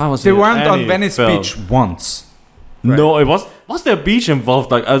see. If I was They in weren't on any Venice film. Beach once. No, it was. Was there a beach involved?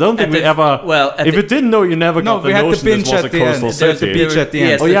 Like, I don't think At we the- ever. well, at if the- you didn't know, you never No, got we the had the notion binge this was at a the end. coastal There's city. the beach at the end.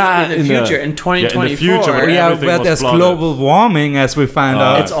 Yes, Oh, yeah, in the future, in 2024. in the future, but Yeah, everything where was there's flooded. global warming, as we find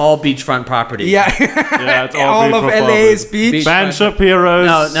out. it's all beachfront property. Yeah, Yeah, it's all of beachfront LA's property. beach. Ben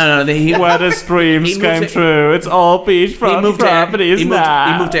Shapiro's. No. Where the streams He moved came to- through. It's all beachfront He moved properties he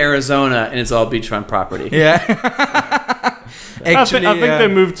now. moved to Arizona, and it's all beachfront property. Yeah. Actually, I think they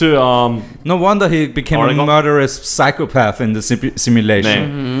moved to. no wonder he became Oregon? a murderous psychopath in the simulation.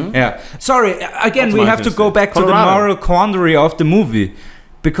 Mm-hmm. Yeah. Sorry, again, That's we what I have was to gonna go say. back to the Colorado. moral quandary of the movie.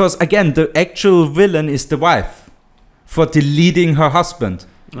 Because, again, the actual villain is the wife for deleting her husband.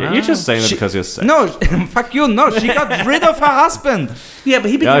 Yeah, you're just saying it because you're sick. No, fuck you, no. She got rid of her husband. Yeah,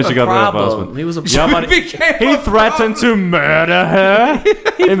 but he became she a got rid of her problem. husband. He was a Yeah, but became he a threatened to murder her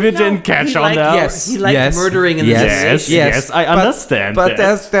if it didn't catch on there. Yes. He liked Yes. murdering in Yes. the Yes, simulation. yes, I But- understand But that.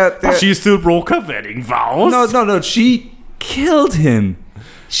 there's that. But she still broke her wedding vows. No. She killed him.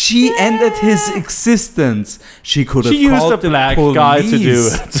 She ended his existence. She could have She used called a the black police. guy to do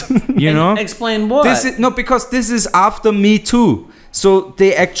it. You know. Explain what? This is because this is after Me Too. So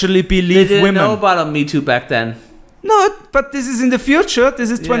they actually they believe didn't women. know about a Me Too back then. No, but this is in the future. This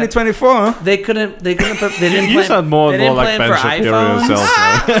is 2024. They couldn't. They didn't. They didn't You plan. sound more they and more didn't like plan Ben for Shapiro iPhones.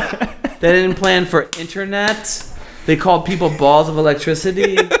 yourself. now. They didn't plan for internet. They called people balls of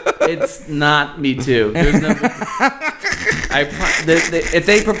electricity. It's not Me Too. There's no. If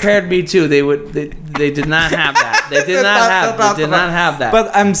they prepared Me Too, they would. They did not have that. They did not have. They did not have that.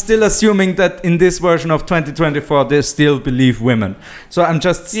 But I'm still assuming that in this version of 2024, they still believe women. So I'm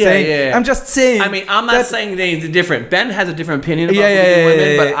just saying. yeah. I'm just saying. I mean, I'm not that- saying anything different. Ben has a different opinion about Yeah, believing women,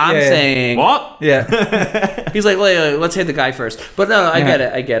 yeah, but I'm yeah. saying What? Yeah. he's like, let's hit the guy first. But no, I get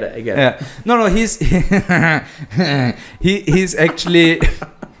it. I get it. Yeah. No, he's he's actually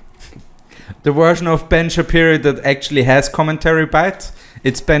the version of Ben Shapiro that actually has commentary bites.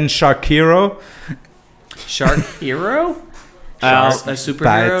 It's Ben Shapiro. Shark Hero? A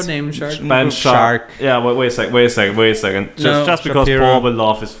superhero Bites. named Shark? Ben Shark. Yeah, wait a second. Just because Shapiro. Paul will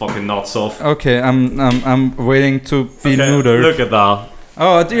laugh his fucking nuts off. Okay, I'm waiting to be neutered. Look at that.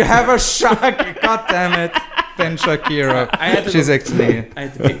 Oh, do you have a shark? God damn it, Ben Shapiro. I had to She's go- actually. I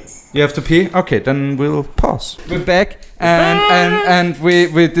had to pee. You have to pee? Okay, then we'll pause. We're back, and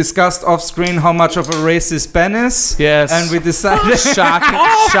we discussed off screen how much of a racist Ben is. Yes. And we decided. Shocking.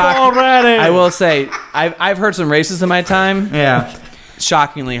 Already. I will say, I've heard some racists in my time. Yeah.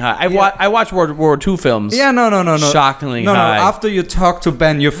 Shockingly high. I watched World War II films. Yeah, no. Shockingly No, high. after you talk to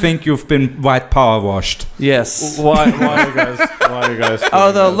Ben, you think you've been white power washed. Yes. Why are you guys? doing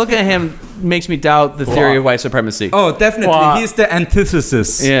Although this? look at him makes me doubt the theory of white supremacy. Oh, definitely. What? He's the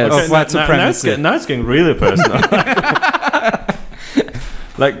antithesis Yes. of Okay, white supremacy. Now it's getting really personal.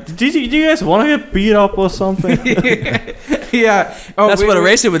 Like, do you guys want to get beat up or something? Yeah. Oh, That's what a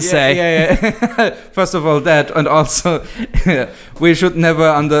racist would say. Yeah. First of all, that, and also, we should never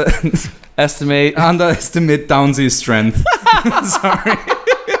Estimate. underestimate Downsy's strength. Sorry.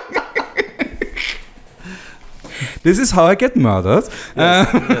 This is how I get murdered.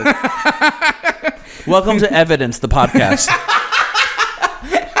 Welcome to Evidence, the podcast.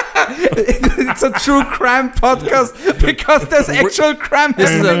 It's a true crime podcast because there's actual crime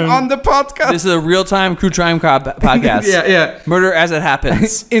happening on the podcast. This is a real-time true crime podcast. Yeah. Murder as it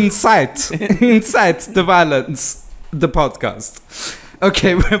happens. Inside the violence, the podcast.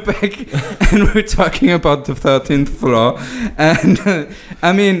 Okay, we're back and we're talking about the 13th floor. And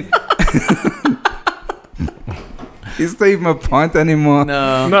I mean, is there even a point anymore?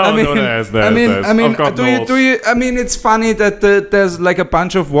 No. There's. I've got notes. do you? I mean, it's funny that there's like a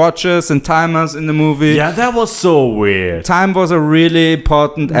bunch of watches and timers in the movie. Yeah, that was so weird. Time was a really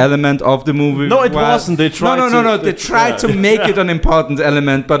important element of the movie. No, it wasn't. They tried No. to- They tried to make it an important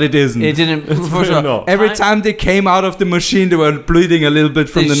element, but it isn't. It didn't. For sure. No. Every time they came out of the machine, they were bleeding a little bit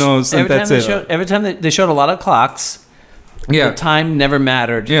from the nose, and that's it. Every time they showed a lot of clocks. Yeah, The time never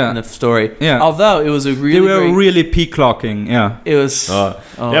mattered in the story. Yeah. Although it was a really they were great, really peak-clocking. Yeah. it was Yeah,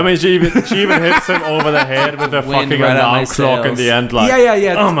 I mean, she even hits him over the head with the Wind fucking right out alarm my clock in sails. the end. Like,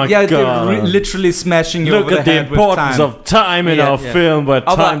 Yeah. Oh my yeah, god! they're literally smashing you Look over at the the head with importance time. of time in Yeah, our yeah. film, but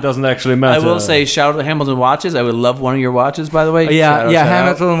Although time doesn't actually I matter. will say shout out to Hamilton watches. I would love one of your watches, by the way. Yeah, Shout out.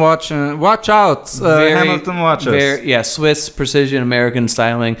 Hamilton watch out, Very- Hamilton watches. Swiss precision, American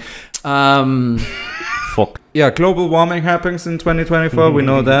styling. fuck. Yeah, global warming happens in 2024. We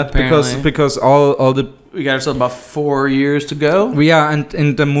know that Apparently. because all the We got ourselves about 4 years to go. and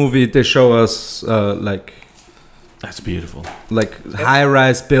in the movie they show us like That's beautiful.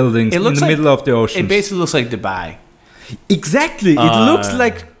 high-rise buildings It in looks the like- middle of the ocean. It basically looks like Dubai. Exactly. It looks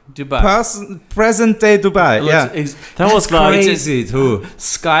like Dubai. Present day Dubai. Yeah, That was crazy too.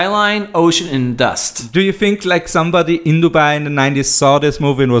 Skyline, ocean, and dust. Do you think like somebody in Dubai in the 90s saw this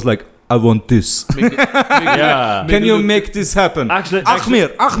movie and was like, I want this? Yeah. Can you make this happen? Actually,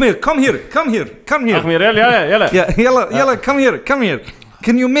 Ahmir, come here. Ahmir, yalla. Yeah, yalla, come here.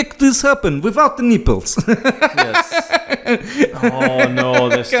 Can you make this happen without the nipples? Yes. Oh no,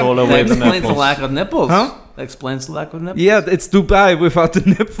 they stole That away the explains the nipples. lack of nipples. Huh? That explains the lack of nipples. Yeah, it's Dubai without the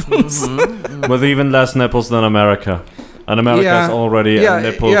nipples. With even less nipples than America. And America is already a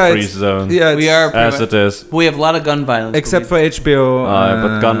nipple-free zone. Yeah, We are as it is. We have a lot of gun violence. except for HBO.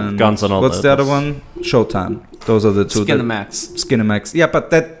 But guns are not What's the other nipples. one? Showtime. Those are the two. Skinemax. Skinemax. Yeah,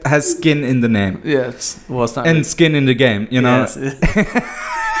 but that has skin in the name Yes. Well, it's not. and skin in the game. You know. Yes.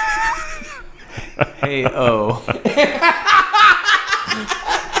 Hey, oh.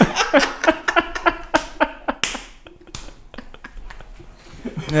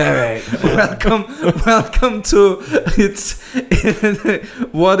 All right. Welcome to it's.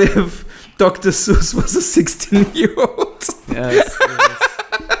 What if Dr. Seuss was a 16-year-old? Yes.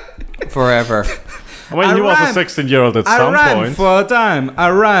 Forever. I mean, he was a 16-year-old at I some rhyme point. for a time. I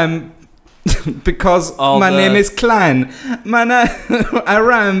rhyme because All my the- name is Klein. I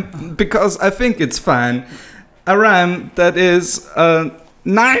rhyme because I think it's fine. I rhyme that is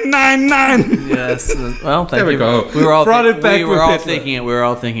 999. Yes. Well, thank There we you. go. We were all, Brought it back we with were all Hitler. thinking it. We were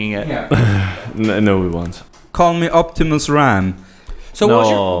all thinking it. No, we won't. Call me Optimus Rhyme. So what was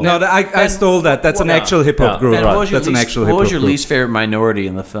your No, I stole that. That's an actual hip hop group. Ben, what was your That's an least- actual hip What hop was your group. least favorite minority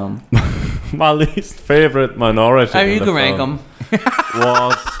in the film? My least favorite minority. I mean, you in can the rank film them.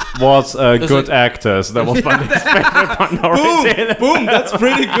 Was good like- actors. That was my least favorite minority. Boom! That's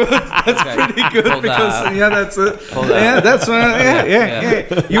pretty good. That's Okay. pretty good Hold because that. yeah, that's it. Hold that. Yeah, that's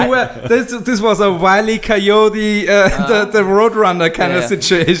yeah. You were this was a Wile E. Coyote, the Roadrunner kind of yeah.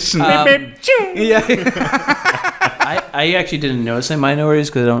 situation. Yeah. I actually didn't notice any minorities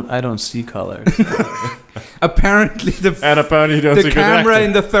because I don't see colors. Apparently And apparently you don't see the good camera acting.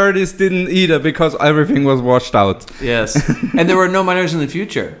 in the 30s didn't either because everything was washed out. Yes. And there were no minorities in the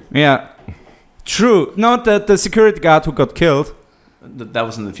future. Yeah. True. Not that the security guard who got killed. That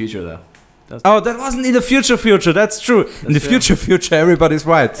was in the future, though. Oh, that wasn't in the future. That's true. In the true. future, everybody's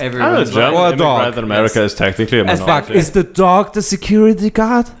white. I don't know, Everyone's German Or a immigrant dog. in America is technically a As minority. fuck. Is the dog the security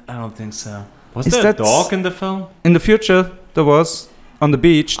guard? I don't think so. Was is there a that- dog in the film? In the future, there was on the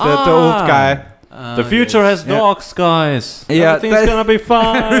beach. The old guy. The future has dogs, guys. Yeah, Everything's gonna be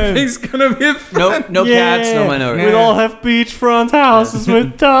fine. Everything's gonna be fine. No cats, no minorities. We'll all have beachfront houses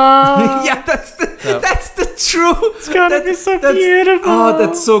with dogs. Yeah, that's the truth. It's gonna be so beautiful. Oh,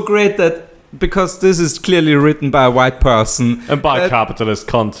 that's so great that because this is clearly written by a white person. And by a that- capitalist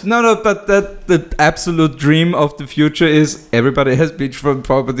cunt. No, but that the absolute dream of the future is everybody has beachfront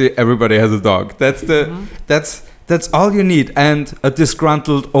property, everybody has a dog. That's the that's all you need, and a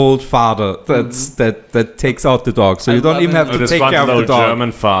disgruntled old father that takes out the dog. So I you don't love even it. have to take care of the dog.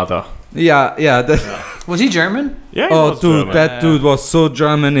 German father. Yeah. Was he German? Yeah, he Oh, was dude, German. that dude was so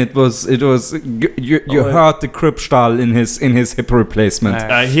German. It was. You heard the Kruppstahl in his hip replacement.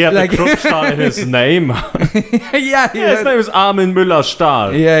 He had Like- the Kruppstahl in his name. Yeah, His name is Armin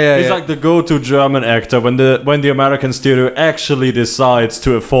Müller-Stahl. Yeah, He's yeah. like the go-to German actor when the American studio actually decides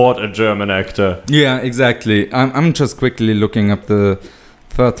to afford a German actor. Yeah, exactly. I'm just quickly looking up the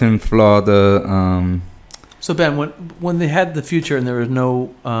 13th floor. So Ben, when they had the future and there was no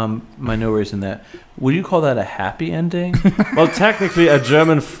minorities in that, would you call that a happy ending? Well, technically, a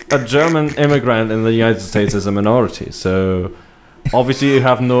German immigrant in the United States is a minority, so obviously you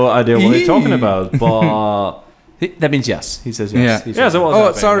have no idea what you're talking about. But That means yes. He says yes. Yeah. He says yes, it was. Oh,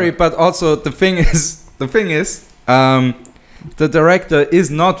 happening. sorry, but also the thing is, the director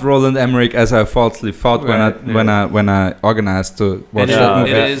is not Roland Emmerich, as I falsely thought Right, when I organized to watch It that is-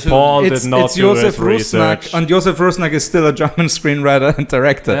 movie. it is who- Paul It's did not do Josef his research. Rusnak, and Josef Rusnak is still a German screenwriter and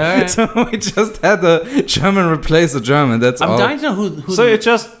director. Alright. So we just had a German replace a German. That's I'm all. dying to know who So you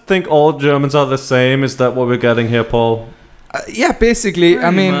just think all Germans are the same? Is that what we're getting here, Paul? Yeah, basically. I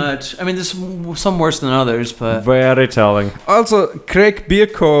Pretty mean, much. I mean, there's some worse than others, but Very telling. also Craig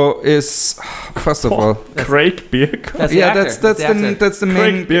Bierko is first of all. Craig Bierko. that's the Yeah, actor. that's the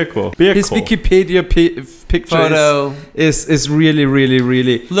main. Craig Bierko. His Wikipedia picture photo. is really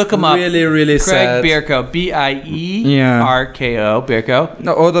Look him up. really Craig sad. Bierko, Bierko, Bierko.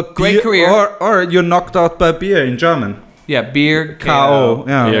 No, or the Great beer, career. or you're knocked out by beer in German. Yeah, beer K.O.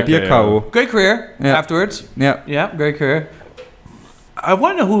 Yeah, Beer beer K.O. K.O. Great career. Yeah. Afterwards, Yeah. yeah, great career. I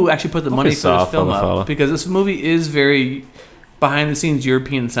want to know who actually put the money for this soft film on the up fella. because this movie is very behind the scenes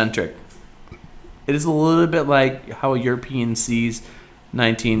European centric. It is a little bit like how a European sees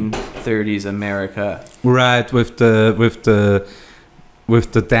 1930s America. Right, with the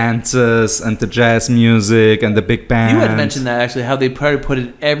dancers and the jazz music and the big band. You had mentioned that actually, how they probably put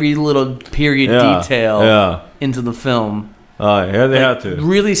in every little period detail into the film. Yeah, they had to. They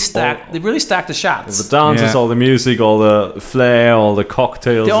really stacked the shots. All the dances, all the music, all the flair, all the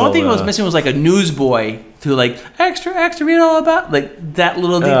cocktails. The only thing that was missing was like a newsboy to like extra, read all about like that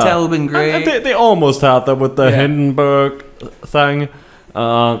little detail would have been great. And they almost had that with the Hindenburg thing.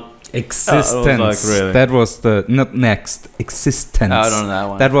 Existence. Really. That was the not next. Existence. I don't know that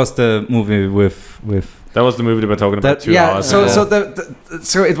one. That was the movie with. That was the movie they were talking about 2 hours so ago.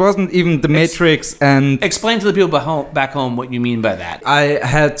 So it wasn't even the Matrix. And explain to the people back home what you mean by that. I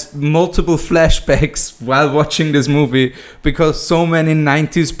had multiple flashbacks while watching this movie because so many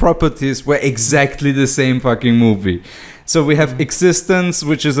 90s properties were exactly the same fucking movie. So we have Existence,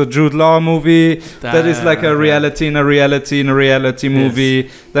 which is a Jude Law movie that is like a reality in a reality in a reality movie.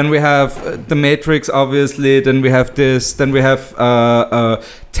 Yes. Then we have The Matrix, obviously. Then we have this. Then we have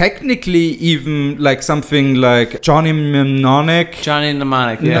technically even like something like Johnny Mnemonic. Johnny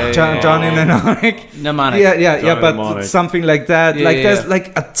Mnemonic. Johnny Mnemonic. Mnemonic. Yeah, but Mnemonic. Something like that. There's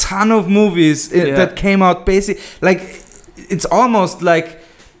like a ton of movies that came out basically. Like it's almost like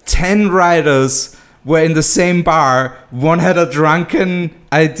 10 writers were in the same bar. One had a drunken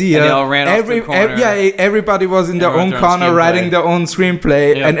idea. And they all ran off the corner. Everybody was in their own corner writing their own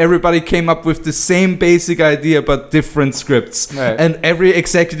screenplay, and everybody came up with the same basic idea but different scripts. Right. And every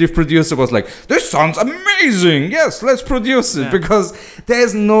executive producer was like, "This sounds amazing. Yes, let's produce it." Because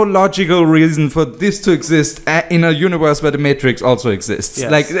there's no logical reason for this to exist in a universe where the Matrix also exists.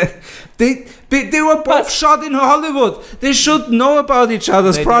 Yes. Like they were both shot in Hollywood. They should know about each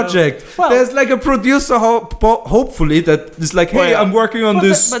other's project. Well, there's like a producer, hopefully, that is like, "Hey, I'm working on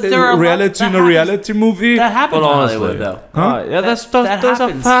this reality in a reality movie." That happens in Hollywood, though. Those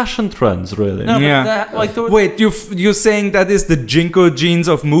are fashion trends, really. No, wait, you're saying that is the Jinko jeans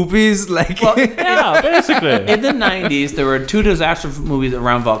of movies? Like, basically. In the 90s, there were 2 disaster movies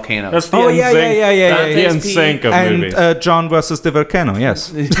around volcanoes. That's the the NSYNC of movies. And John versus the volcano,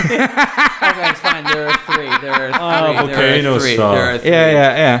 yes. Okay, it's fine. There are 3. Volcano stuff.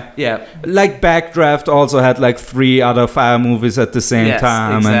 Yeah. Like Backdraft also had like 3 other fire movies at the same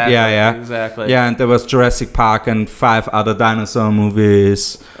time. Exactly, and exactly. Yeah, and there was Jurassic Park and 5 other dinosaur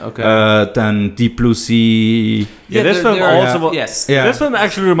movies. Okay. Then Deep Blue Sea. This film also. This film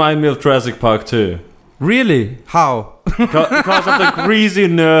actually reminded me of Jurassic Park too. Really? How? Because of the greasy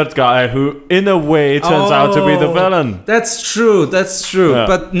nerd guy who, in a way, turns out to be the villain. That's true. Yeah.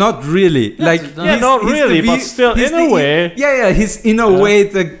 But not really. Not really, but still, in a way. He's in a way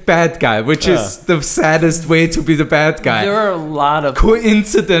the bad guy, which is the saddest way to be the bad guy. There are a lot of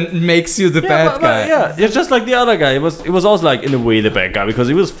coincidence makes you the bad guy. It's just like the other guy. It was also like, in a way, the bad guy because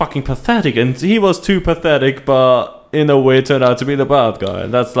he was fucking pathetic, and he was too pathetic, but in a way turned out to be the bad guy.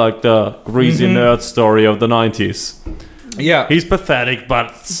 And that's like the greasy nerd story of the 90s. Yeah, he's pathetic,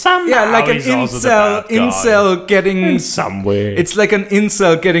 but somehow like an he's also the bad guy. incel getting in some way. It's like an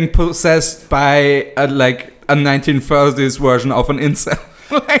incel getting possessed by a 1930s version of an incel.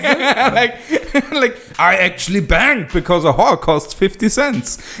 like I actually banged because a whore costs 50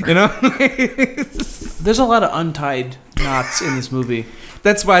 cents. You know. There's a lot of untied knots in this movie.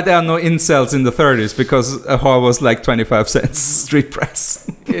 That's why there are no incels in the 30s, because a whore was like 25 cents street price.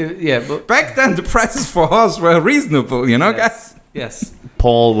 But back then the prices for whores were reasonable, guys. Yes.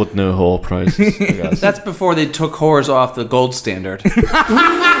 Paul would know whore prices. That's before they took whores off the gold standard.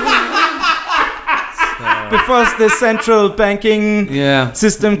 Before the central banking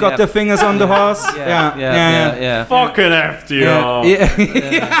system got their fingers on the horse. Yeah. Fucking FDR.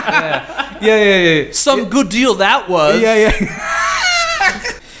 Yeah. Some good deal that was. Yeah.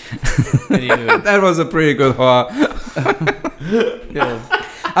 That was a pretty good horror.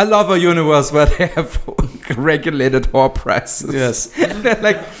 I love a universe where they have regulated horror prices. Yes.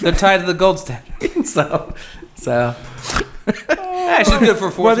 They're tied to the gold standard. So actually good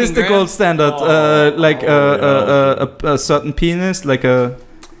for 14 What is the gold standard? A certain penis?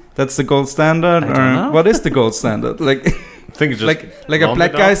 That's the gold standard? I don't know. What is the gold standard? I think it's just like a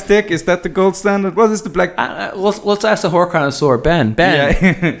black guy's dick? Is that the gold standard? What is the black... let's ask the horror connoisseur, Ben.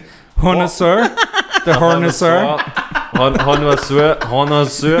 Yeah. Connoisseur? The connoisseur? Connoisseur.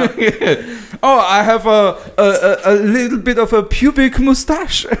 Oh, I have a little bit of a pubic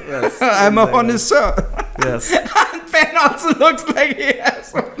mustache. Yes, I'm a connoisseur. Yes. Ben also looks like he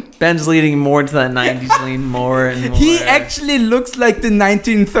has one. Ben's leading more to that 90s lean more and more. He actually looks like the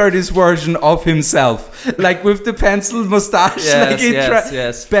 1930s version of himself, like with the pencil mustache. Yes, like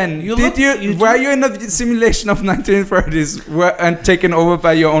yes. Ben, were you in a simulation of 1930s and taken over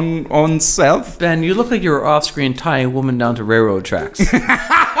by your own self? Ben, you look like you were off-screen tying a woman down to railroad tracks.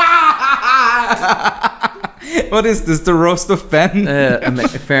 What is this? The roast of Ben?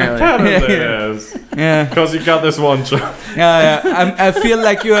 Apparently. Yes. Yeah. Because you got this one job. Yeah. I feel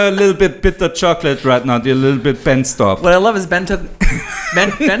like you're a little bit bitter chocolate right now. You're a little bit Ben stop. What I love is Ben took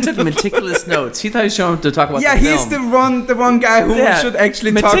meticulous notes. He thought he was showing up to talk about the film. He's the one guy who we should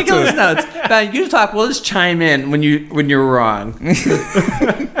actually talk to. Meticulous notes. Ben, you talk. We'll just chime in when you're wrong.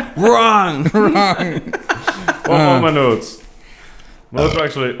 wrong. What are my notes? Those are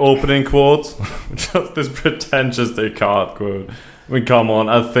actually opening quotes. Just this pretentious Descartes quote. I mean, come on,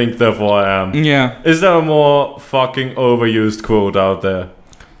 I think therefore I am. Yeah. Is there a more fucking overused quote out there?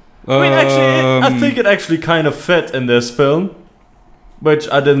 I mean, actually, I think it actually kind of fit in this film. Which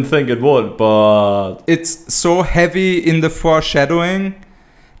I didn't think it would, but... It's so heavy in the foreshadowing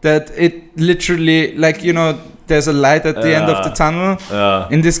that it literally, like, you know, there's a light at the end of the tunnel.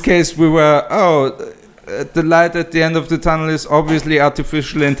 In this case, we were, the light at the end of the tunnel is obviously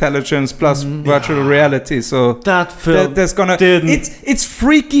artificial intelligence plus virtual reality. So that film there's gonna it's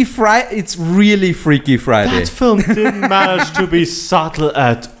Freaky Friday. It's really Freaky Friday. That film didn't manage to be subtle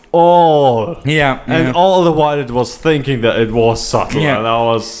at all. And all the while it was thinking that it was subtle, and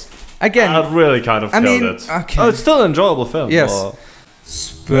I really kind of killed it. Okay. Oh, it's still an enjoyable film. Yes.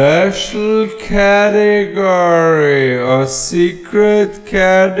 Special category or secret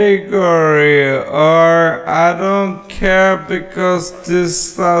category or I don't care because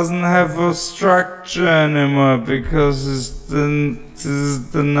this doesn't have a structure anymore because this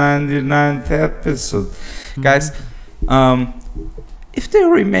is the 99th episode. Guys, if they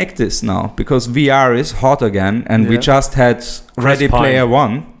remake this now, because VR is hot again and we just had Ready Player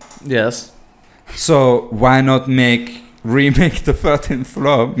One. Yes. So why not remake the 13th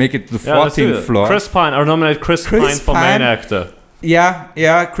floor, make it the 14th floor. Chris Pine, or nominate Chris Pine for main actor.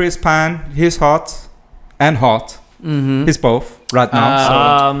 Yeah, Chris Pine, he's hot and hot. He's both right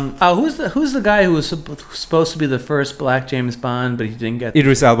now. Who's the guy who was supposed to be the first Black James Bond, but he didn't get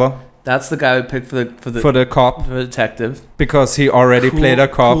Idris Elba. That's the guy we picked for the cop, for the detective, because he already played a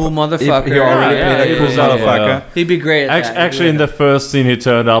cop. Cool motherfucker. He already played a cool motherfucker. Yeah. He'd be great. Actually, in the first scene he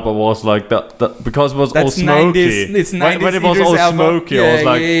turned up, it was like because it was all smoky. It's 90s when it was Idris all Elba. smoky, I was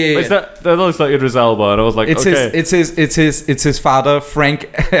like, Is that looks like Idris Elba, and I was like, it's his father, Frank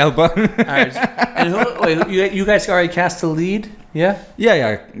Elba. All right. And you guys already cast the lead? Yeah.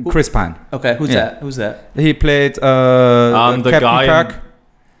 Yeah. Chris Pine. Okay. Who's that? He played the Captain guy Kirk.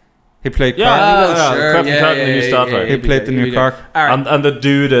 He played Sure. Captain Kirk in the new Star Trek. He played the new Kirk. And the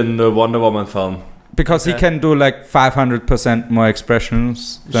dude in the Wonder Woman film. Because he can do like 500% more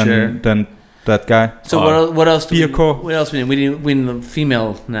expressions than that guy. So what else do we need? Bierko. What else we need? We need a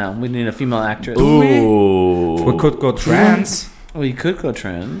female now. We need a female actress. Ooh. We could go trans. Well, you could go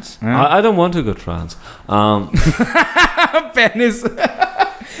trans. Yeah. I don't want to go trans. Ben is...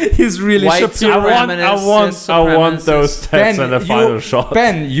 He's really Shapiro. I want those texts in the final shot.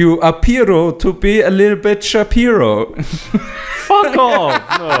 Ben, you appear to be a little bit Shapiro. Fuck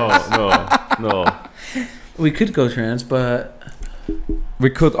off! No. We could go trans, but we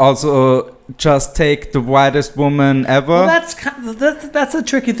could also just take the whitest woman ever. Well, that's a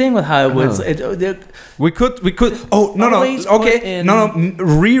tricky thing with Hollywood. We could. Oh no. Okay, no.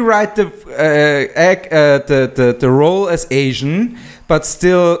 Rewrite the role as Asian, but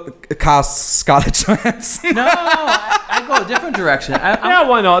still cast Scarlett Johansson. No, I go a different direction. Yeah,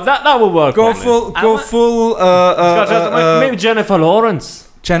 why not? That will work. Go full. Maybe Jennifer Lawrence.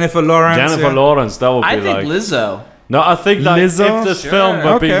 Jennifer Lawrence, that would be I think Lizzo. No, I think that Lizzo? if this film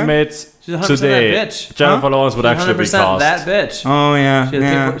were being made today, that bitch. Jennifer Lawrence would actually be cast. That bitch. Oh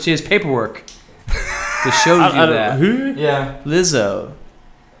yeah, she has paperwork. That shows you that. Who? Yeah, Lizzo.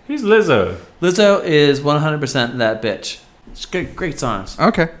 Who's Lizzo? Lizzo is 100% that bitch. It's great songs.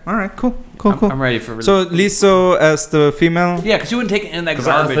 Okay, all right, cool. I'm ready for. So Lizzo as the female. Yeah, because she wouldn't take in that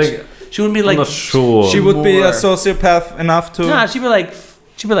garbage. She wouldn't be like. I'm not sure. She would be a sociopath enough to. Nah, she'd be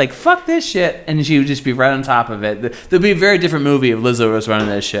like, fuck this shit, and she would just be right on top of it. There'd be a very different movie if Lizzo was running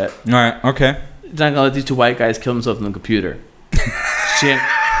that shit. All right, okay. She's not gonna let these two white guys kill themselves on the computer. She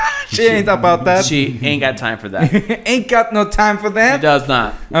ain't about that. She ain't got time for that. Ain't got no time for that. She does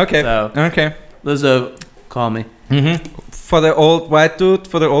not. Okay. So, okay. Lizzo, call me. For the old white dude,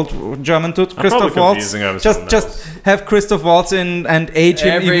 for the old German dude, Christoph Waltz. Just have Christoph Waltz in and age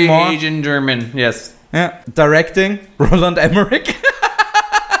him even more. Every Asian German, yes. Yeah. Directing, Roland Emmerich.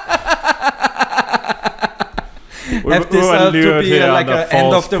 have this to be like an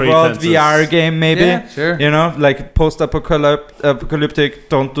end of the world VR game, maybe. Yeah, sure. You know, like post-apocalyptic.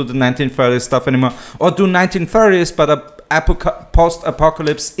 Don't do the 1930s stuff anymore, or do 1930s, but a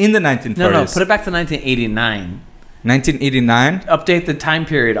post-apocalypse in the 1930s. No, put it back to 1989. 1989. Update the time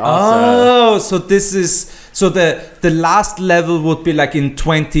period also. Oh, so this is the last level would be like in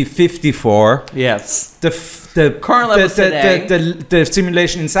 2054. Yes. The current level today. The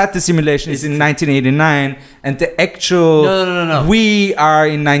simulation inside the simulation is in 1989, and the actual No. we are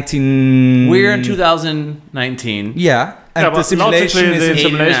in 19. We're in 2019. Yeah. And the simulation is in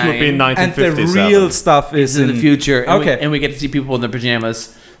simulation would be in 1957. And the real stuff is in the future. And okay. and we get to see people in their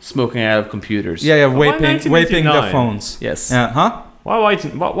pajamas smoking out of computers. Yeah, vaping their phones. Yes. Yeah. Huh? Why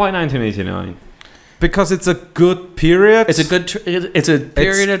 1989? Because it's a good period. It's a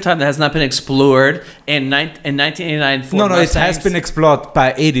period of time that has not been explored. In 1989, Ford it has Mustangs, been explored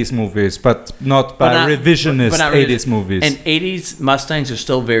by 80s movies, but not by revisionist 80s movies. And 80s Mustangs are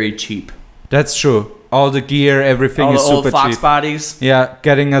still very cheap. That's true. All the gear, everything all is the super old Fox cheap. bodies. Yeah,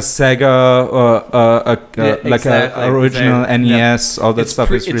 getting a Sega or like exactly, a original NES, all that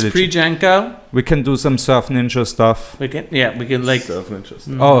stuff is really It's pre-Jenko. We can do some Surf Ninja stuff. We can like Surf Ninjas.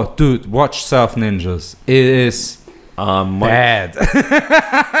 Oh, dude, watch Surf Ninjas. It is bad.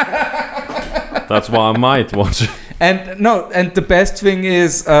 That's why I might watch it. And the best thing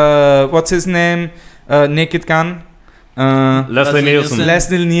is what's his name? Naked Gun. Leslie Nielsen.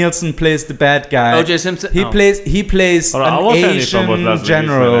 Leslie Nielsen plays the bad guy. O.J. Simpson. He plays an Asian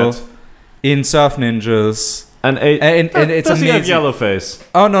general in Surf Ninjas. And it's does he have amazing. yellow face?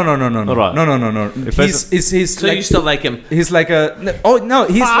 Oh no! Right. No. He's so you still like him? He's like a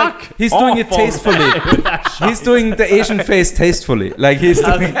he's doing it tastefully. He's doing the Asian face tastefully. Like he's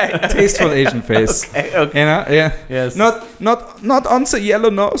doing tasteful Asian face. Okay. You know? Yeah. Yes. Not on the yellow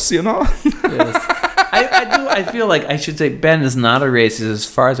nose. You know. Yes. I feel like I should say Ben is not a racist as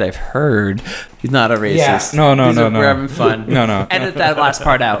far as I've heard. He's not a racist. Yeah. No. We're having fun. No. Edit that last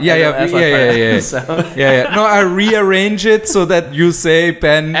part out. Yeah. So. Yeah. No, I rearrange it so that you say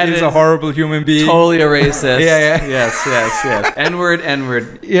Ben is a horrible human being. Totally a racist. Yeah. Yes. N-word.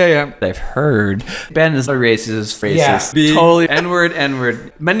 Yeah. I've heard Ben is a racist. Yeah. Totally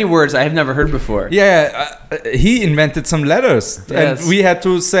N-word. Many words I have never heard before. Yeah. He invented some letters, and we had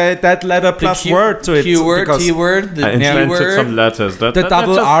to say that letter plus word to it. Q-word, T-word, the I invented T-word. some letters. The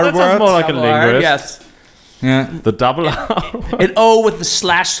double R word. That's more like a linguist. Yes. Yeah. The double R word. An O with the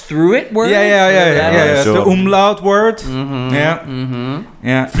slash through it word. Yeah. Sure. The umlaut word. Mm-hmm.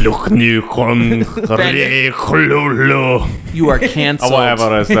 Yeah. You are canceled. Or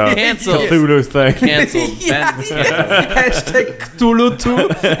whatever is that. Canceled. Cthulhu thing. Canceled. Hashtag Cthulhu too.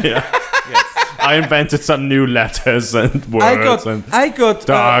 Yeah. I invented some new letters and words I got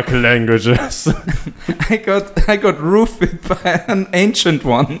dark languages. I got roofed by an ancient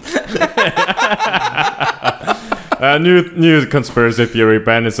one. New conspiracy theory.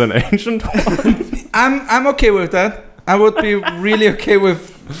 Ben is an ancient one. I'm okay with that. I would be really okay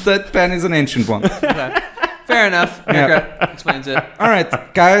with that. Ben is an ancient one. Okay. Fair enough. Yeah. Okay. Explains it. All right,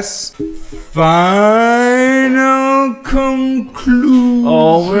 guys. Final conclusion.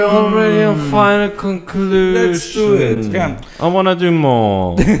 Oh, we're already on final conclusion. Let's do it. Yeah. I want to do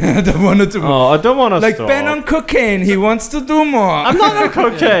more. I don't want to do more. Oh, I don't want to Like stop. Ben on cocaine, he wants to do more. I'm not on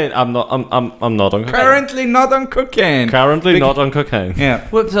cocaine. I'm not on cocaine. Currently not on cocaine. Currently not on cocaine. Yeah.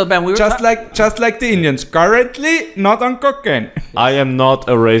 So Ben, we were Just like the Indians. Currently not on cocaine. I am not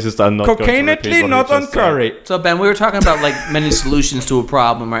a racist. I'm not Cocainately not on curry. So Ben, we were talking about like many solutions to a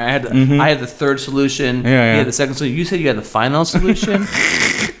problem, right? I had the third solution. Yeah. You had the second solution. You said you had the final solution.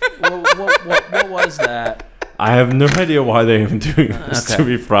 What was that? I have no idea why they're even doing this, to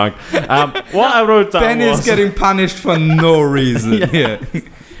be frank. What I wrote down Ben is getting punished for no reason. Yeah.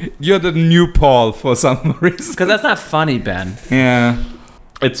 You're the new Paul for some reason. Because that's not funny, Ben. Yeah.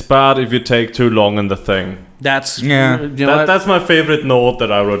 It's bad if you take too long in the thing. That's That's my favorite note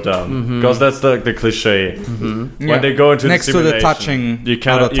that I wrote down because that's the cliche. When they go into next the to the simulation, touching, you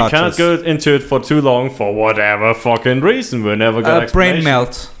cannot go into it for too long for whatever fucking reason. We're never gonna brain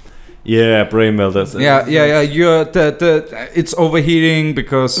melt. Yeah, brain melt. Yeah. You're it's overheating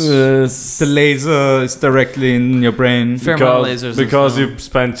because the laser is directly in your brain. Fair amount of lasers because you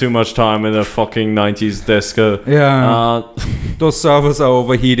spent too much time in a fucking 90s disco. Yeah. Those servers are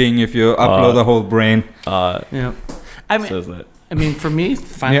overheating if you upload a whole brain. Yeah. I mean, for me,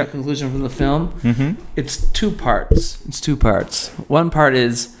 final conclusion from the film, it's two parts. One part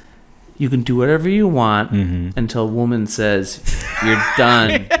is you can do whatever you want until a woman says you're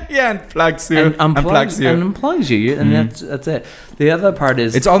done. Yeah, and plugs you. and Unplugs you. and unplugs you, and that's it. The other part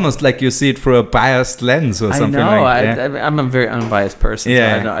is It's almost like you see it through a biased lens or I something know like that. I'm a very unbiased person.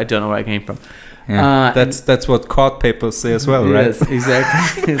 Yeah. So I don't know where I came from. Yeah. That's what court papers say as well, right? Yes,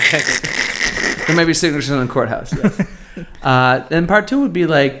 exactly. There may be signatures in the courthouse. Yes. And part two would be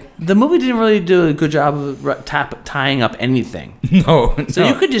like the movie didn't really do a good job of tying up anything. No. So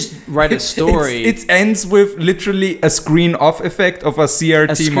you could just write a story. It ends with literally a screen off effect of a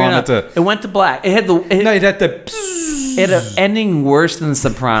CRT screen monitor. up. It went to black. It had It had the. it had an ending worse than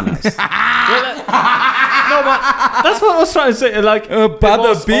Sopranos. No, but that's what I was trying to say. Like,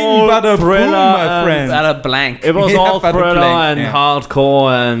 Bada bing, bada boom, my friend. Out of blank. It was Yeah, all but thriller blank, and yeah.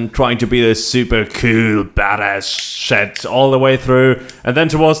 hardcore and trying to be this super cool, badass shit all the way through. And then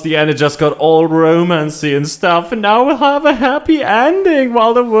towards the end, it just got all romancy and stuff. And now we'll have a happy ending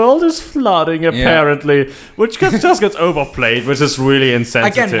while the world is flooding, apparently. Which just gets overplayed, which is really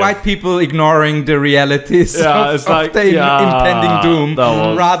insensitive. Again, white people ignoring the realities Yeah, of, it's of like, the yeah, impending doom, that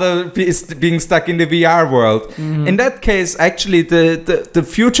was- rather being stuck in the VR world. In that case, actually, the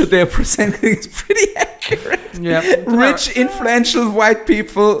future they're presenting is pretty accurate. Yeah. Rich, influential white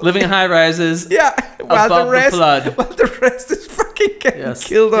people Living in high rises. Yeah, while above the rest, flood. while the rest is fucking getting Yes.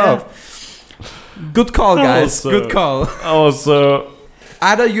 killed Yeah. off. Good call, guys. Also- Good call. Also,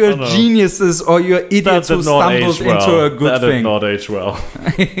 Either you're geniuses or you're idiots that who did not stumbled age well. into a good That thing. did not age well.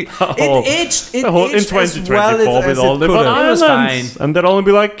 It aged in as well 2024 with as all it the could have. It was islands, and there'll only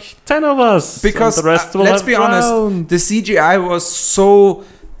be like 10 of us. Because and the rest will let's have be honest, drowned. the CGI was so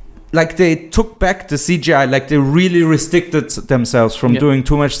like they took back the CGI, like they really restricted themselves from doing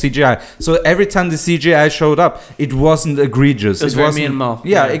too much CGI. So every time the CGI showed up, it wasn't egregious. It was very wasn't, minimal.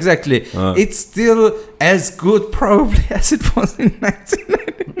 Yeah, Yeah. exactly. It's still as good probably as it was in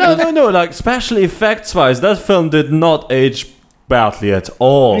 1990. No. Like special effects wise, that film did not age badly at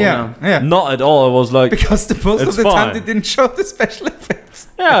all. Yeah. Not at all. It was like Because most of It's the time fine. they didn't show the special effects.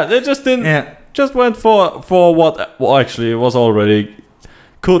 yeah, they just didn't. Yeah. Just went for what well, actually was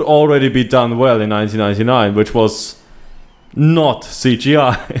could already be done well in 1999, which was not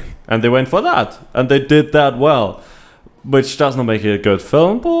CGI, and they went for that, and they did that well, which does not make it a good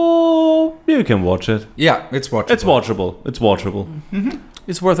film, but you can watch it. Yeah, it's watchable. It's watchable. It's watchable.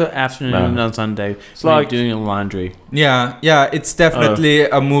 It's worth an afternoon on Sunday. It's like- like doing your laundry. Yeah, it's definitely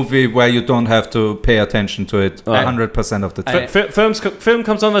a movie where you don't have to pay attention to it 100% of the time. Film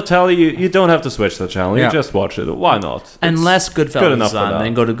comes on the telly. You don't have to switch the channel. Yeah. You just watch it. Why not? It's Unless Goodfellas good enough is for on, that.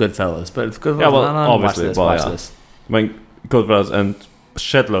 then go to Goodfellas. But if Goodfellas Yeah, well, is not on, obviously, watch well, this. yeah. Watch this. I mean, Goodfellas and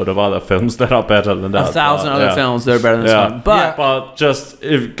shitload of other films that are better than that. 1,000 but, other yeah. films that are better than this Yeah. one. But But just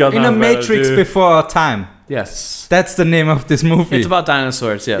if gonna In a have better Matrix do- Before Our Time. yes, That's the name of this movie. it's about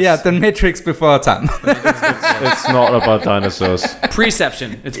dinosaurs. Yes. yeah, the Matrix Before Our Time. It's not about dinosaurs.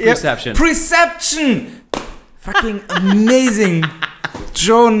 Preception. It's Yep. Preception. Preception! Fucking amazing.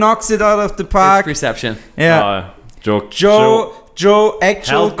 Joe knocks it out of the It's park. Preception. Yeah. Joe,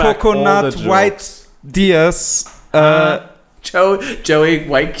 actual held back all coconut the white jokes. Diaz. Joey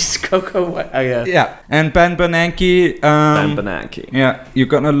White Coco White. Oh yeah. Yeah, and Ben Bernanke. Ben Bernanke. Yeah, you're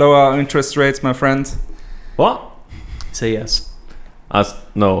gonna lower our interest rates, my friend. What? Say yes.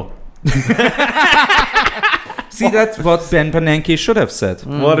 No. See, that's what Ben Bernanke should have said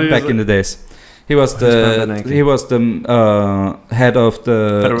What is back it? in the days. He was Ben the Bernanke? head of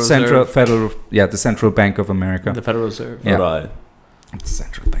the Federal Reserve. the Central Bank of America. The Federal Reserve. Yeah. Right. The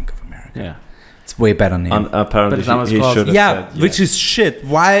Central Bank of America. Yeah. It's way better name. And apparently But it's not what he it's called. should have Yeah, said which is shit.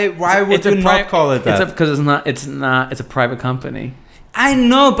 Why would It's a you not pri- call it that? Because it's not. It's a private company. I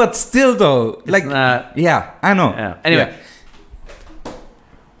know, but still though, It's like not. yeah, I know. Yeah. Anyway.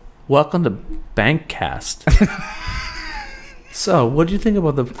 Welcome to Bankcast. So, what do you think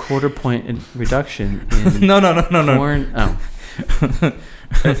about the quarter point reduction in No. corn? Oh,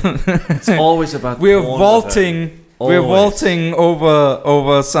 It's always about We're corn vaulting. We're Always. vaulting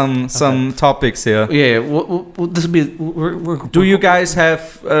over some topics here. yeah. This will be. We're Do you guys have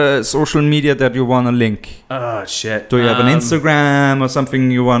social media that you want to link? Oh shit. Do you have an Instagram or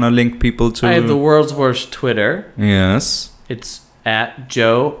something you want to link people to? I have the world's worst Twitter. Yes. It's at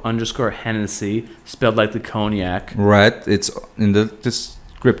Joe_Hennessy, spelled like the cognac. Right. It's in the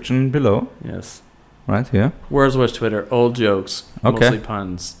description below. Yes. Right here. World's worst Twitter. Old jokes. Okay. Mostly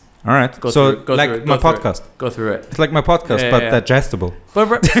puns. All right. Go So through it, go like through it, my go through it. podcast. Go through it. It's like my podcast, Yeah, but yeah. digestible.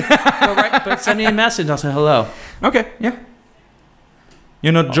 But send me a message. I'll say hello. Okay. Yeah.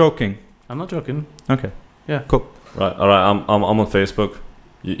 You're not joking. I'm not joking. Okay. Yeah. Cool. Right. All right. I'm on Facebook.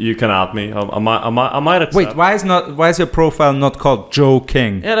 You can add me. I might accept. Wait. Why is your profile not called Joe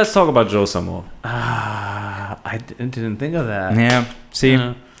King? Yeah. Let's talk about Joe some more. I didn't think of that. Yeah. See.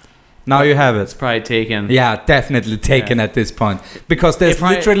 Yeah. Now you have It's it. probably taken. Yeah, definitely taken at this point. Because there's If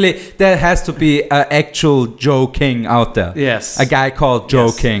I- literally, there has to be an actual Joe King out there. Yes. A guy called Joe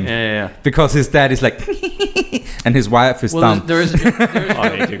Yes. King. Yeah. Because his dad is like, and his wife is Well, dumb. there is I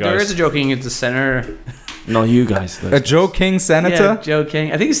hate you there guys. is a joking. It's a senator. No, you guys. A Joe King senator? Yeah, Joe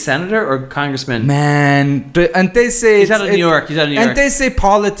King. I think he's senator or congressman. Man, and they say He's out of New York. He's out of New and York. they say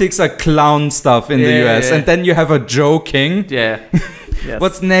politics are clown stuff in the Yeah, US, yeah. and then you have a Joe King. Yeah. Yes.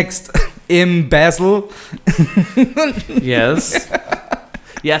 What's next? Embezzle. Yes.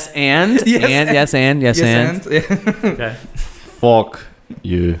 Yes, and Yes, and yes, and yes, and. Yeah. Okay. Fuck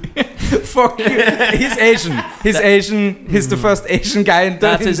you. Fuck you. He's Asian. He's Asian. He's the first Asian guy in the.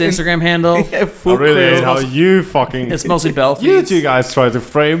 That's his Instagram handle. Yeah, I full really hate creole. how you fucking. It's mostly Belfast. You two guys try to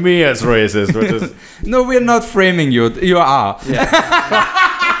frame me as racist, which is. No, we're not framing you. You are.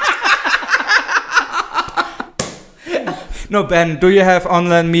 No, Ben, do you have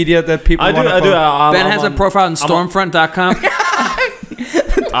online media that people I do. want to I do. follow? Ben has a profile on Stormfront.com. The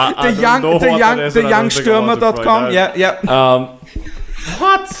youngstürmer.com. Yeah, yeah.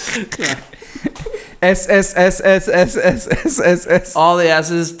 What? SSSSSSSSS. All the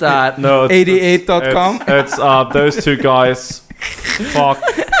S's dot. No. 88.com. It's those two guys. Fuck.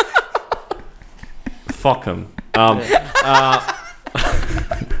 Fuck them.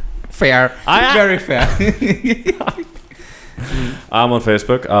 Fair. Very fair. I'm on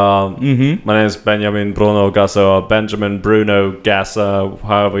Facebook. My name is Benjamin Bruno Gasso, Benjamin Bruno Gasso,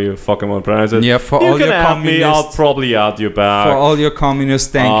 however you fucking want to pronounce it. Yeah, for you all can your add me. I'll communist, probably add you back. for all your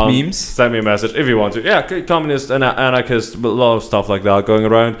communist dank memes. Send me a message if you want to. Yeah, communist and anarchist, a lot of stuff like that going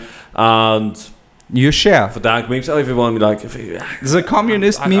around. And You share. for dank memes, if you want me, like, The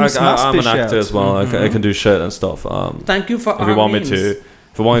communist memes must I'm be an actor shared. as well. I can do shit and stuff. Thank you for If you want me to,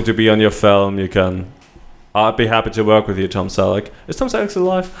 if you want me to be on your film, you can. I'd be happy to work with you, Tom Selleck. Is Tom Selleck still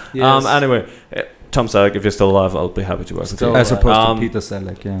alive? Yes. Anyway, Tom Selleck, if you're still alive, I'll be happy to work with you. As opposed to Um, Peter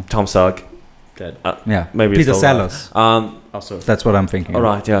Selleck, yeah. Tom Selleck. Dead. Yeah. Maybe Peter it's still alive. Sellers. Also. That's what I'm thinking. All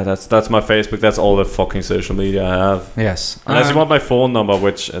right, yeah, that's my Facebook. That's all the fucking social media I have. Yes. Unless you want my phone number,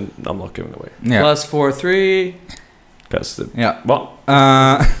 which and I'm not giving away. Yeah. +43. Guess Yeah. what?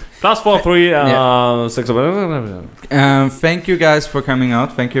 +43 Yeah. 6. Thank you guys for coming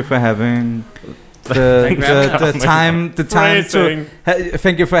out. Thank you for having the time to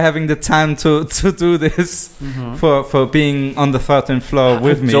thank you for having the time to do this, for being on the 13th floor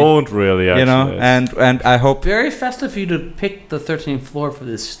with me. Don't really, actually. You know, and I hope. Very festive of you to pick the 13th floor for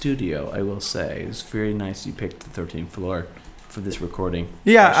this studio, I will say. It's very nice you picked the 13th floor for this recording.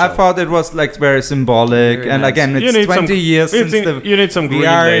 Yeah, I thought it was like very symbolic, Very and nice. again, You it's need 20 years since the you need some green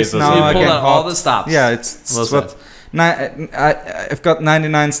VR is lasers. now So you again pulled out all hot. the stops. Yeah, it's Well what. I've got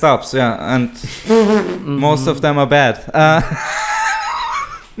 99 stops, yeah, and most of them are bad.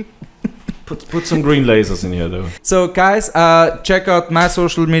 Put some green lasers in here, though. So, guys, check out my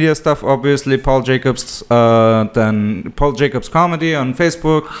social media stuff. Obviously, Paul Jacobs, then Paul Jacobs Comedy on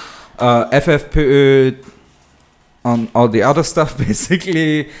Facebook, FFPÖ on all the other stuff,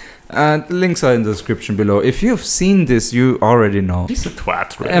 basically. The links are in the description below. If you've seen this, you already know. He's a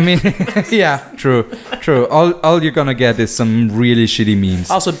twat, right? I mean, yeah, true. All you're gonna get is some really shitty memes.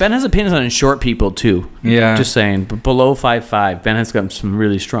 Also, Ben has opinions on short people, too. Yeah. Just saying. But below 5'5", Ben has got some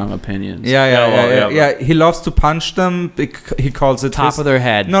really strong opinions. Yeah. He loves to punch them. He calls it Top of their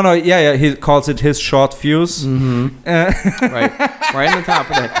head. No. Yeah. He calls it his short fuse. Right in the top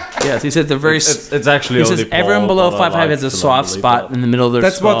of the head. Yes, he said the very... It's actually He only says Paul, everyone below but I 5'5" like has a to soft believe spot that. in the middle of their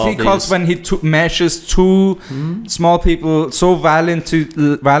That's skull. what he They calls just- when he mashes two small people so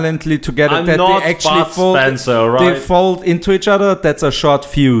violently together I'm that not they actually Bud fold. Spencer, right? They fold into each other. That's a short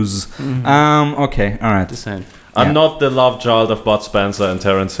fuse. Okay. All right. Just saying. I'm Yeah. not the love child of Bud Spencer and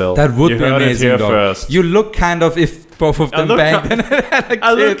Terence Hill. That would you be heard amazing. It here Though. first. You look kind of if both of them look banged.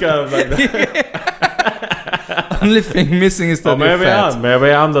 I look kind of like that. Only thing missing is that Oh, maybe you're fat.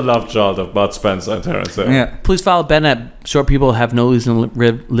 Maybe I'm the love child of Bud Spencer and Terence Hill. Yeah. Please follow Ben at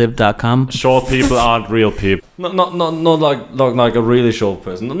shortpeoplehavenoreasonlive.com. Short people aren't real people. Not like a really short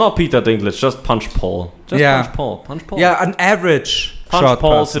person. Not Peter Dinklage. Just punch Paul. Just Yeah. punch Paul. Punch Paul. Yeah. An average Punch short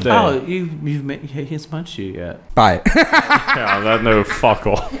Paul person. today. Oh, he's punched you yet. Bye. Yeah, that no fuck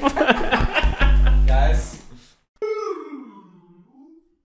off.